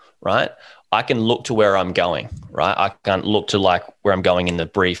whole, right? I can look to where I'm going, right? I can't look to like where I'm going in the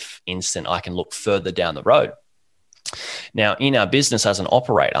brief instant. I can look further down the road. Now, in our business as an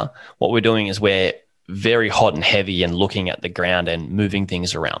operator, what we're doing is we're very hot and heavy and looking at the ground and moving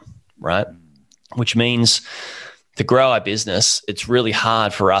things around, right? Which means to grow our business, it's really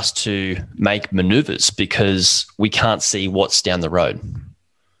hard for us to make maneuvers because we can't see what's down the road.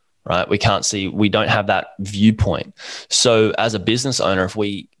 Right? We don't have that viewpoint. So as a business owner, if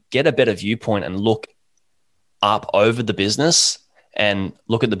we get a better viewpoint and look up over the business and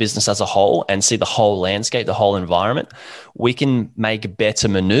look at the business as a whole and see the whole landscape, the whole environment, we can make better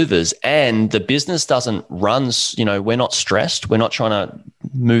maneuvers, and the business doesn't run, we're not stressed. We're not trying to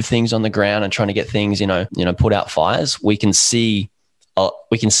move things on the ground and trying to get things, put out fires. We can see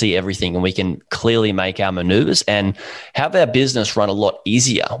everything, and we can clearly make our maneuvers and have our business run a lot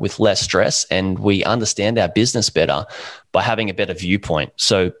easier with less stress. And we understand our business better by having a better viewpoint.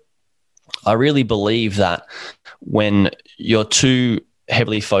 So I really believe that when you're too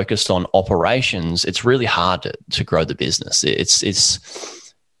heavily focused on operations, it's really hard to grow the business.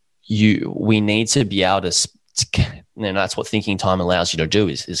 We need to be able to, that's what thinking time allows you to do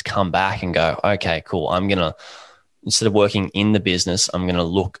is come back and go, okay, cool. Instead of working in the business, I'm going to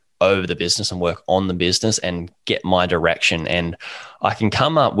look over the business and work on the business and get my direction. And I can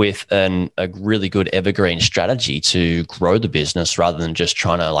come up with a really good evergreen strategy to grow the business rather than just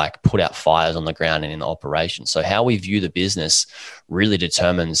trying to like put out fires on the ground and in the operation. So how we view the business really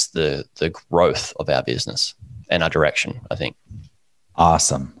determines the growth of our business and our direction, I think.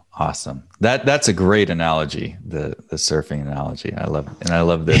 Awesome. That's a great analogy, the surfing analogy. I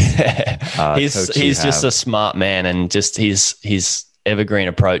love this. He's just a smart man, and just his evergreen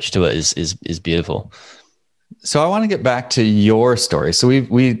approach to it is beautiful. So I want to get back to your story. So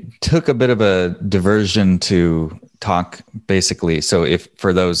we took a bit of a diversion to talk basically. So if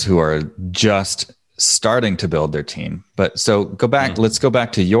for those who are just starting to build their team, let's go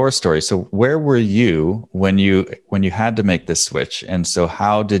back to your story. So where were you when you had to make this switch? And so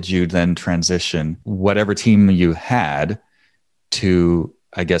how did you then transition whatever team you had to,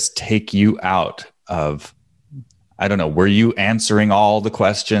 I guess, take you out of, I don't know, were you answering all the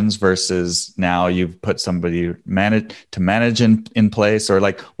questions versus now you've put somebody to manage in place? Or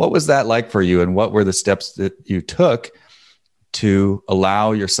like, what was that like for you? And what were the steps that you took to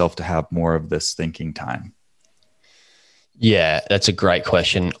allow yourself to have more of this thinking time? Yeah, that's a great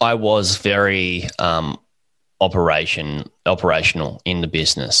question. I was very operational in the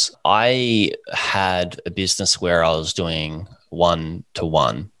business. I had a business where I was doing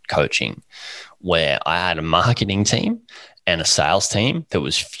one-to-one coaching, where I had a marketing team and a sales team that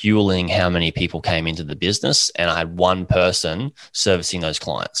was fueling how many people came into the business, and I had one person servicing those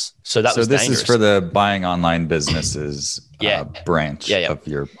clients. So this dangerous. Is for the buying online businesses branch of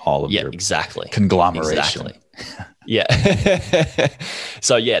your exactly conglomeration. Exactly. Yeah.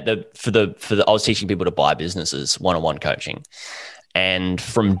 So I was teaching people to buy businesses, one-on-one coaching, and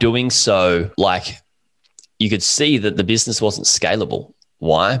from doing so, like you could see that the business wasn't scalable.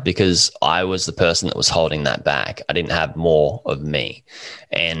 Why? Because I was the person that was holding that back. I didn't have more of me,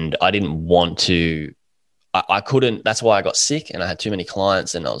 and I didn't want to, I couldn't, that's why I got sick, and I had too many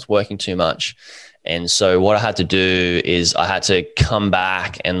clients and I was working too much. And so what I had to do is I had to come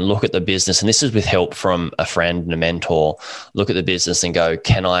back and look at the business. And this is with help from a friend and a mentor, look at the business and go,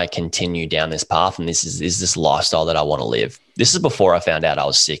 can I continue down this path? And is this lifestyle that I want to live? This is before I found out I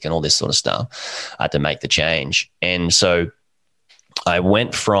was sick and all this sort of stuff. I had to make the change. And so I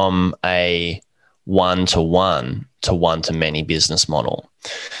went from a one-to-one to one-to-many business model,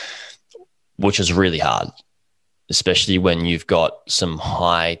 which is really hard, especially when you've got some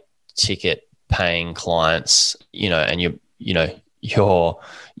high ticket paying clients, and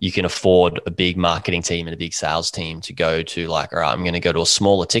you can afford a big marketing team and a big sales team to go to like, all right, I'm going to go to a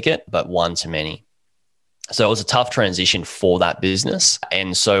smaller ticket, but one to many. So it was a tough transition for that business.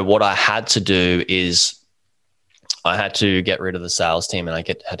 And so what I had to do is I had to get rid of the sales team and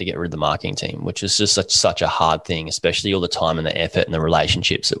had to get rid of the marketing team, which is just such a hard thing, especially all the time and the effort and the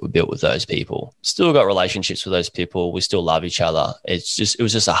relationships that were built with those people. Still got relationships with those people. We still love each other. It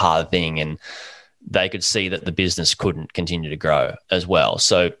was just a hard thing. And they could see that the business couldn't continue to grow as well.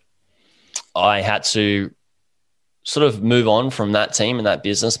 So I had to sort of move on from that team and that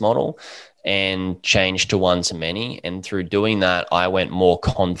business model and change to one to many. And through doing that, I went more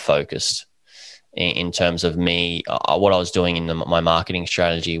con-focused in terms of me. What I was doing in my marketing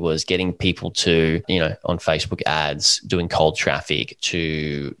strategy was getting people to, on Facebook ads, doing cold traffic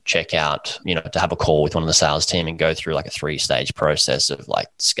to check out, to have a call with one of the sales team and go through like a 3-stage process of like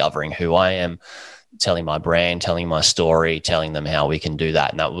discovering who I am, telling my brand, telling my story, telling them how we can do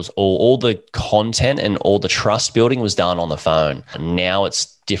that. And that was all the content and all the trust building was done on the phone. And now it's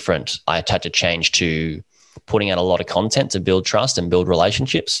different. I had to change to putting out a lot of content to build trust and build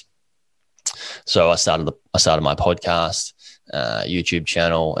relationships. So I started my podcast, YouTube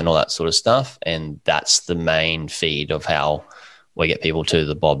channel and all that sort of stuff. And that's the main feed of how we get people to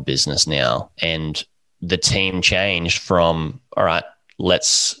the Bob business now. And the team changed from, all right,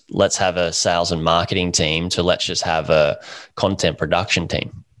 let's have a sales and marketing team to let's just have a content production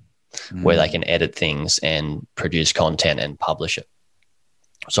team where they can edit things and produce content and publish it.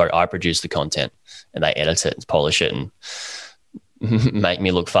 Sorry, I produce the content and they edit it and polish it and make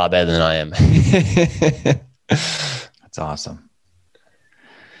me look far better than I am. That's awesome.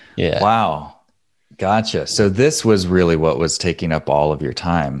 Yeah. Wow. Gotcha. So this was really what was taking up all of your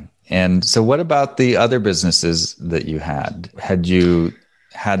time. And so what about the other businesses that you had? Had you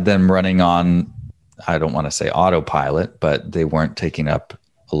had them running on, I don't want to say autopilot, but they weren't taking up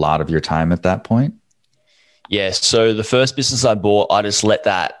a lot of your time at that point? Yeah. So the first business I bought, I just let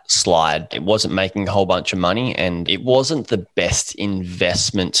that slide. It wasn't making a whole bunch of money and it wasn't the best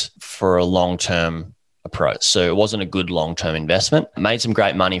investment for a long-term approach. So it wasn't a good long-term investment. I made some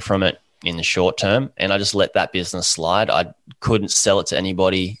great money from it in the short term and I just let that business slide. I couldn't sell it to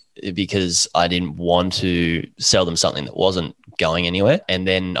anybody because I didn't want to sell them something that wasn't going anywhere. And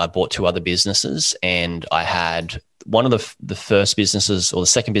then I bought 2 other businesses and I had one of the first businesses or the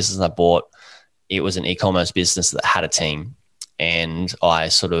second business I bought, it was an e-commerce business that had a team and I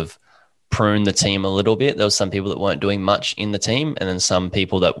sort of pruned the team a little bit. There was some people that weren't doing much in the team and then some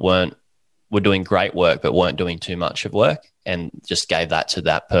people that were doing great work but weren't doing too much of work and just gave that to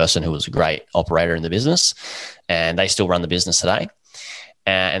that person who was a great operator in the business and they still run the business today.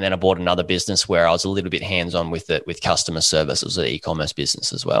 And then I bought another business where I was a little bit hands-on with it, with customer service. It was an e-commerce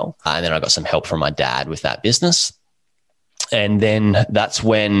business as well. And then I got some help from my dad with that business. And then that's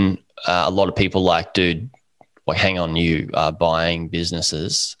when a lot of people like, dude, like, hang on, you are buying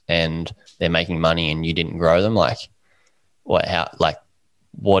businesses and they're making money and you didn't grow them. Like, what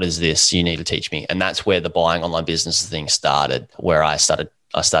is this? You need to teach me. And that's where the buying online business thing started, where I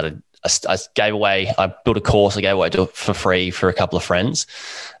gave away, I built a course, I gave away for free for a couple of friends.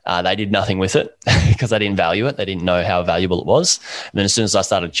 They did nothing with it because they didn't value it. They didn't know how valuable it was. And then as soon as I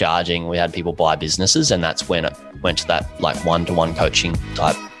started charging, we had people buy businesses and that's when it went to that like one-to-one coaching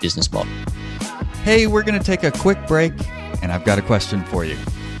type business model. Hey, we're going to take a quick break and I've got a question for you.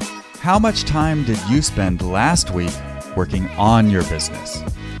 How much time did you spend last week working on your business?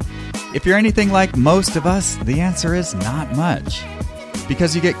 If you're anything like most of us, the answer is not much.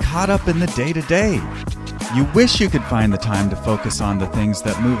 Because you get caught up in the day-to-day. You wish you could find the time to focus on the things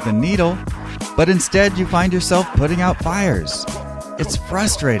that move the needle, but instead you find yourself putting out fires. It's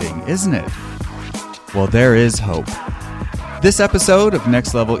frustrating, isn't it? Well, there is hope. This episode of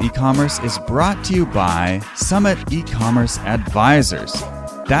Next Level E-Commerce is brought to you by Summit E-Commerce Advisors.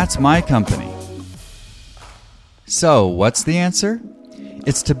 That's my company. So, what's the answer?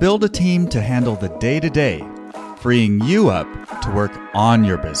 It's to build a team to handle the day-to-day, freeing you up to work on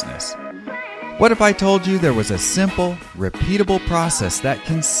your business. What if I told you there was a simple, repeatable process that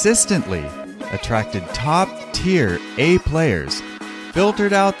consistently attracted top-tier A players,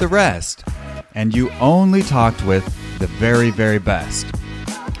 filtered out the rest, and you only talked with the very, very best?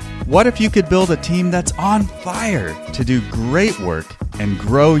 What if you could build a team that's on fire to do great work and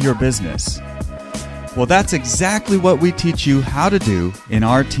grow your business? Well, that's exactly what we teach you how to do in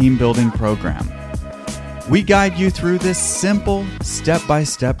our team building program. We guide you through this simple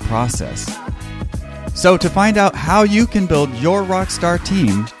step-by-step process. So to find out how you can build your rockstar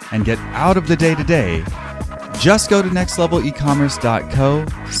team and get out of the day-to-day, just go to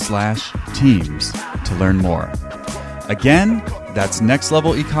nextlevelecommerce.co/teams to learn more. Again, That's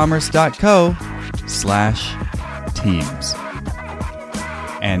nextlevelecommerce.co/teams.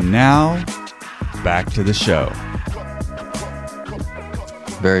 And now, back to the show.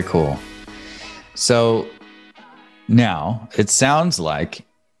 Very cool. So now it sounds like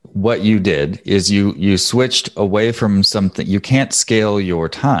what you did is you switched away from something. You can't scale your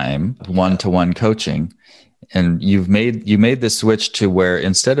time one-to-one coaching, and you made this switch to where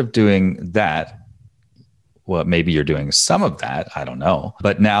instead of doing that, well, maybe you're doing some of that, I don't know,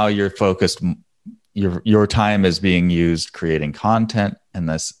 but now you're focused. Your time is being used creating content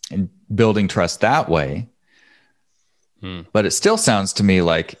and building trust that way. But it still sounds to me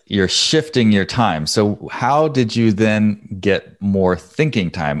like you're shifting your time. So how did you then get more thinking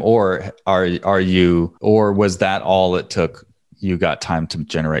time, or or was that all it took? You got time to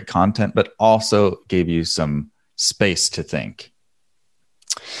generate content, but also gave you some space to think.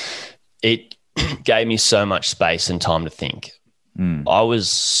 It gave me so much space and time to think. I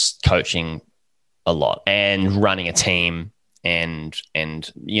was coaching a lot and running a team and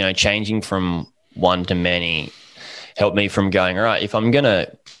changing from one to many helped me from going, all right, if I'm going to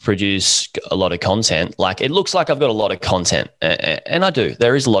produce a lot of content, like it looks like I've got a lot of content, and I do.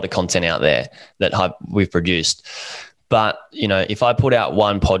 There is a lot of content out there that we've produced. But, if I put out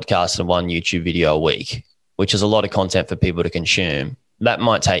one podcast and one YouTube video a week, which is a lot of content for people to consume, that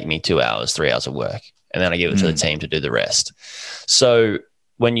might take me 2 hours, 3 hours of work. And then I give it to the team to do the rest. So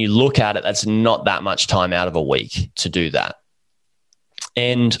when you look at it, that's not that much time out of a week to do that.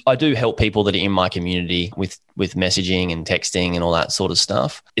 And I do help people that are in my community with messaging and texting and all that sort of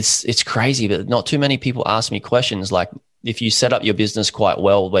stuff. It's crazy, but not too many people ask me questions. Like if you set up your business quite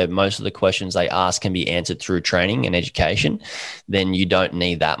well, where most of the questions they ask can be answered through training and education, then you don't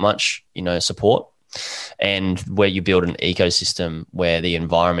need that much, support. And where you build an ecosystem where the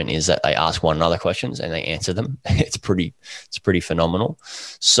environment is that they ask one another questions and they answer them, it's pretty phenomenal.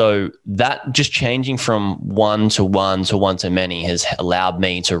 So that just changing from one to one to one to many has allowed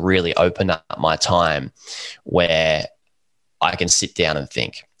me to really open up my time where I can sit down and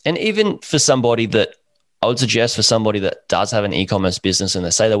think. And even for somebody that I would suggest for somebody that does have an e-commerce business and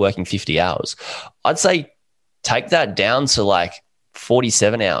they say they're working 50 hours, I'd say take that down to like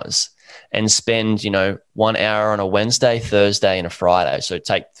 47 hours. And spend, 1 hour on a Wednesday, Thursday, and a Friday. So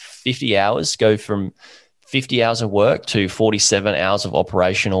take 50 hours, go from 50 hours of work to 47 hours of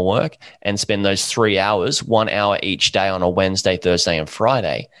operational work, and spend those 3 hours, 1 hour each day on a Wednesday, Thursday, and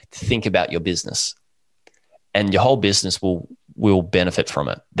Friday to think about your business. And your whole business will benefit from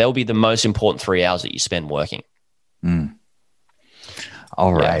it. They'll be the most important 3 hours that you spend working.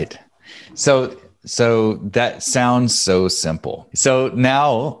 All right. So that sounds so simple. So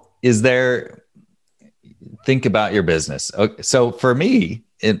now, think about your business. Okay, so for me,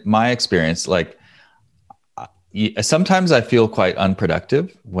 in my experience, like sometimes I feel quite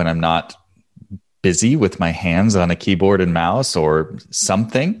unproductive when I'm not busy with my hands on a keyboard and mouse or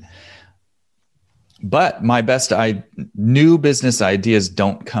something. But my best new business ideas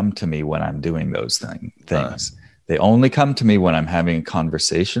don't come to me when I'm doing those things. They only come to me when I'm having a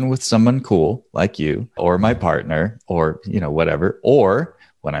conversation with someone cool like you or my partner or, whatever, or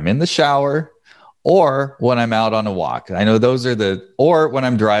when I'm in the shower, or when I'm out on a walk. I know or when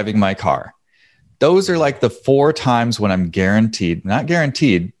I'm driving my car. Those are like the 4 times when I'm not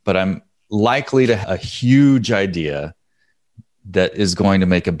guaranteed, but I'm likely to have a huge idea that is going to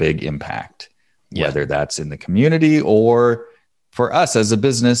make a big impact, whether that's in the community or for us as a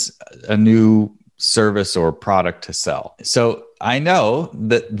business, a new service or product to sell. So I know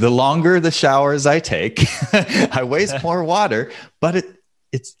that the longer the showers I take, I waste more water, but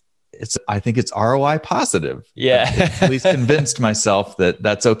I think it's ROI positive. Yeah. I've at least convinced myself that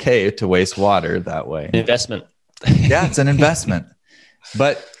that's okay to waste water that way. Investment. Yeah, it's an investment.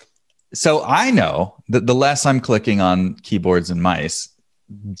 But so I know that the less I'm clicking on keyboards and mice,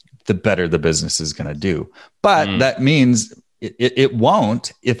 the better the business is going to do. But that means it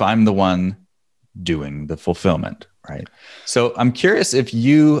won't if I'm the one doing the fulfillment. Right. So I'm curious if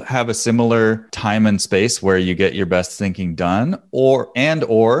you have a similar time and space where you get your best thinking done, or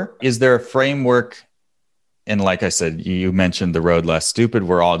is there a framework? And like I said, you mentioned The Road Less Stupid.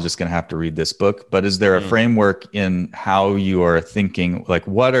 We're all just going to have to read this book, but is there a framework in how you are thinking? Like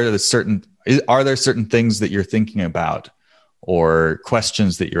are there certain things that you're thinking about or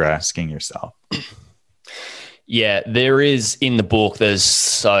questions that you're asking yourself? Yeah, there is in the book. There's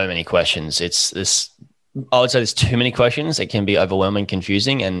so many questions. I would say there's too many questions. It can be overwhelming,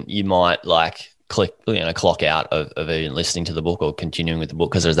 confusing, and you might clock out of even listening to the book or continuing with the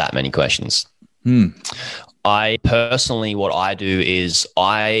book because there's that many questions. I personally, what I do is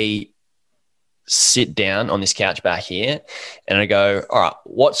I sit down on this couch back here and I go, all right,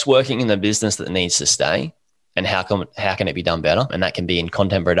 what's working in the business that needs to stay? And how can it be done better? And that can be in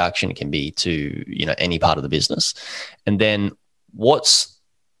content production. It can be to, any part of the business. And then what's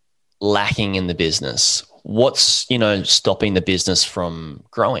lacking in the business? What's, stopping the business from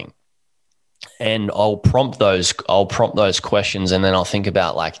growing? And I'll prompt those questions, and then I'll think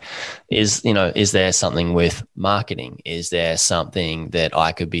about like, is there something with marketing? Is there something that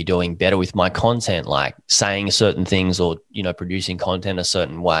I could be doing better with my content, like saying certain things or, producing content a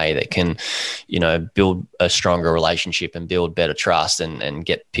certain way that can, build a stronger relationship and build better trust and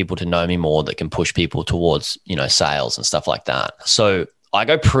get people to know me more, that can push people towards, sales and stuff like that. So I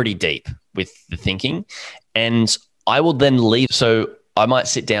go pretty deep with the thinking, and I will then leave. So I might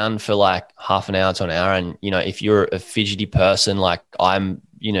sit down for like half an hour to an hour. And, if you're a fidgety person, like I'm,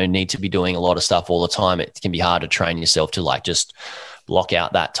 need to be doing a lot of stuff all the time, it can be hard to train yourself to like just block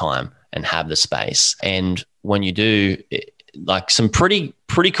out that time and have the space. And when you do, like some pretty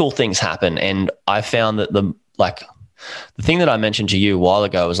cool things happen. And I found that the thing that I mentioned to you a while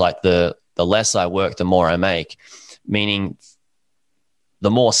ago was like the less I work, the more I make, meaning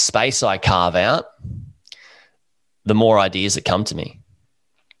the more space I carve out, the more ideas that come to me.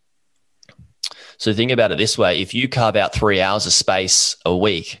 So think about it this way. If you carve out 3 hours of space a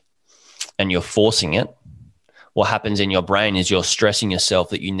week and you're forcing it, what happens in your brain is you're stressing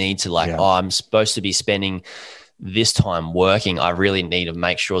yourself that you need to I'm supposed to be spending this time working. I really need to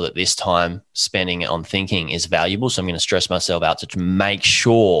make sure that this time spending on thinking is valuable. So I'm going to stress myself out to make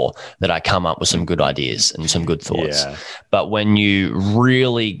sure that I come up with some good ideas and some good thoughts. Yeah. But when you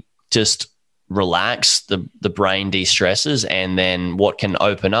really just relax, the brain de-stresses, and then what can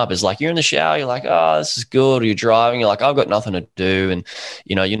open up is like you're in the shower, you're like, oh, this is good, or you're driving, you're like, I've got nothing to do, and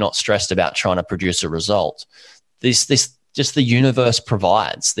you're not stressed about trying to produce a result. This just the universe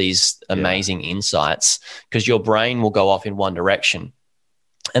provides these amazing insights, because your brain will go off in one direction,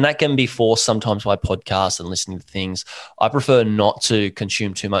 and that can be forced sometimes by podcasts and listening to things. I prefer not to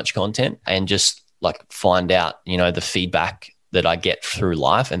consume too much content and just like find out the feedback that I get through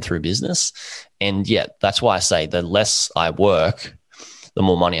life and through business. And that's why I say the less I work, the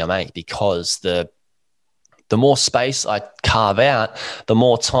more money I make, because the more space I carve out, the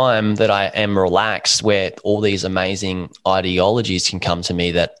more time that I am relaxed, where all these amazing ideologies can come to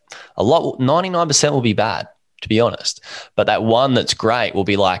me that 99% will be bad, to be honest. But that one that's great will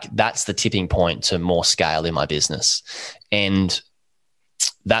be like, that's the tipping point to more scale in my business. And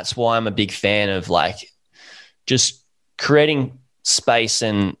that's why I'm a big fan of like just creating space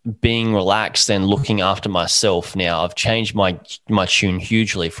and being relaxed and looking after myself. Now I've changed my tune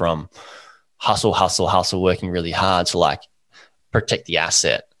hugely from hustle, working really hard, to like protect the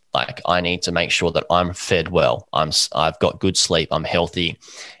asset. Like I need to make sure that I'm fed well. I've got good sleep. I'm healthy,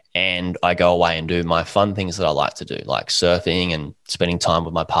 and I go away and do my fun things that I like to do, like surfing and spending time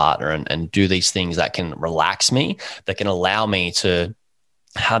with my partner, and do these things that can relax me, that can allow me to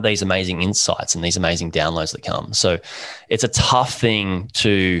have these amazing insights and these amazing downloads that come. So it's a tough thing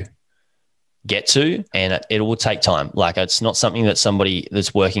to get to, and it will take time. Like it's not something that somebody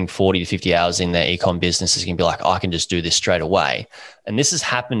that's working 40 to 50 hours in their ecom business is going to be like, oh, I can just do this straight away. And this has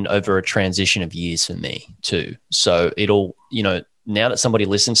happened over a transition of years for me too. So it'll, now that somebody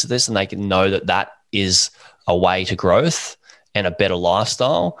listens to this and they can know that that is a way to growth and a better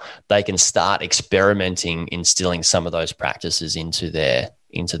lifestyle, they can start experimenting, instilling some of those practices into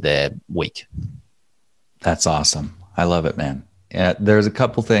their week. That's awesome. I love it, man. There's a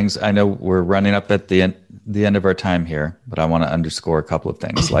couple things. I know we're running up at the end of our time here, but I want to underscore a couple of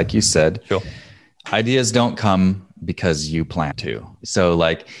things. Like you said, sure. Ideas don't come because you plan to. So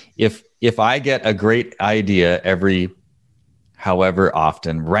like if I get a great idea every however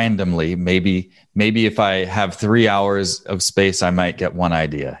often, randomly, maybe if I have 3 hours of space, I might get one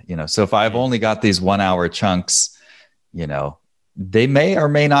idea, So if I've only got these 1 hour chunks, they may or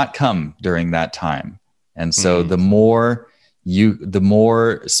may not come during that time. And so the more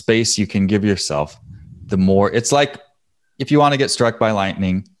space you can give yourself, the more it's like, if you want to get struck by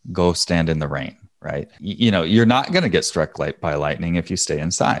lightning, go stand in the rain, right? You're not going to get struck by lightning if you stay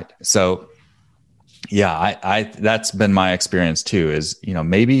inside. So yeah, I that's been my experience too, is,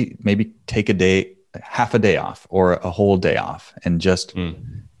 maybe take half a day off or a whole day off and just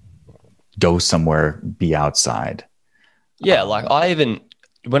go somewhere, be outside. Yeah. Like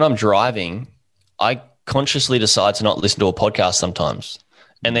when I'm driving, I consciously decide to not listen to a podcast sometimes.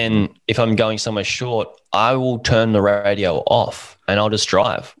 And then if I'm going somewhere short, I will turn the radio off and I'll just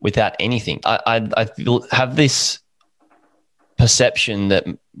drive without anything. I have this perception that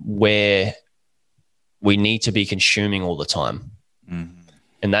where we need to be consuming all the time.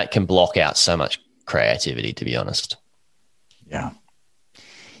 And that can block out so much creativity, to be honest. Yeah.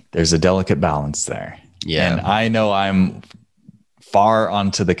 There's a delicate balance there. Yeah. And I know I'm far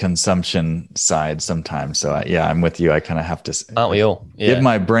onto the consumption side sometimes. So I'm with you. I kind of have to aren't we all? Yeah. Give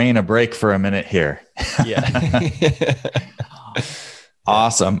my brain a break for a minute here. Yeah.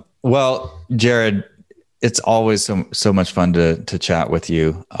 Awesome. Well, Jared, it's always so much fun to chat with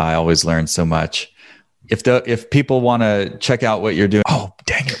you. I always learn so much. If people want to check out what you're doing, oh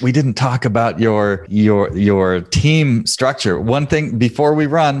dang it, we didn't talk about your team structure. One thing before we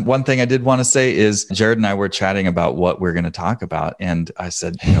run, one thing I did want to say is Jared and I were chatting about what we're going to talk about, and I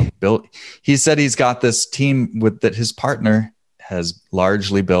said, Bill, he said he's got this team that his partner has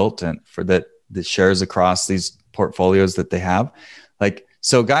largely built, and for that shares across these portfolios that they have. Like,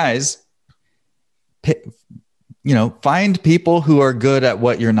 so guys, find people who are good at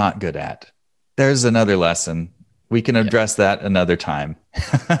what you're not good at. There's another lesson. We can address that another time.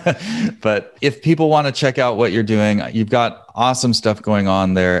 But if people want to check out what you're doing, you've got awesome stuff going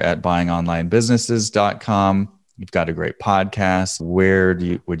on there at buyingonlinebusinesses.com. You've got a great podcast. Where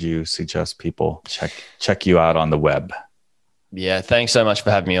would you suggest people check you out on the web? Yeah, thanks so much for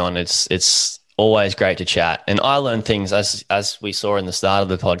having me on. It's always great to chat. And I learn things, as we saw in the start of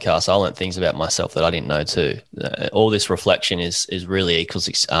the podcast, I learned things about myself that I didn't know too. All this reflection is really equals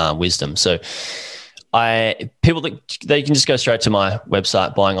wisdom. So they can just go straight to my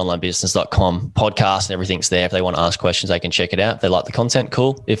website, buyingonlinebusiness.com, podcast and everything's there. If they want to ask questions, they can check it out. If they like the content,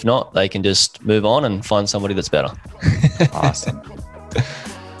 cool. If not, they can just move on and find somebody that's better. Awesome.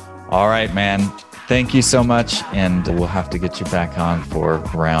 All right, man. Thank you so much, and we'll have to get you back on for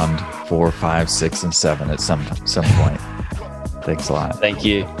round 4, 5, 6, and 7 at some point. Thanks a lot. Thank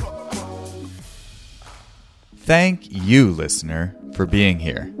you. Thank you, listener, for being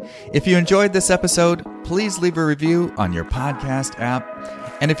here. If you enjoyed this episode, please leave a review on your podcast app.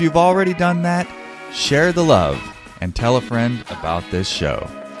 And if you've already done that, share the love and tell a friend about this show.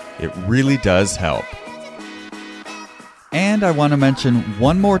 It really does help. And I want to mention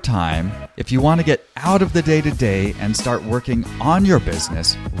one more time, if you want to get out of the day-to-day and start working on your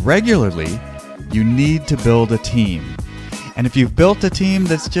business regularly, you need to build a team. And if you've built a team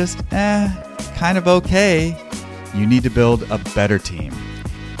that's just kind of okay, you need to build a better team.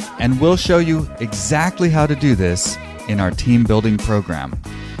 And we'll show you exactly how to do this in our team building program.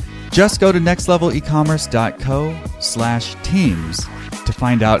 Just go to nextlevelecommerce.co/teams to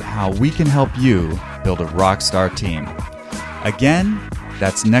find out how we can help you build a rockstar team. Again,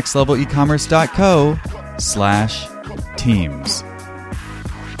 that's nextlevelecommerce.co/teams.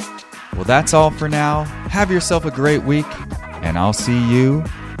 Well, that's all for now. Have yourself a great week, and I'll see you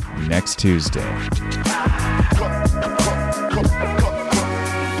next Tuesday.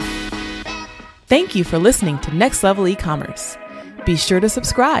 Thank you for listening to Next Level E-Commerce. Be sure to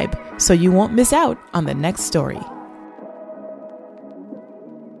subscribe so you won't miss out on the next story.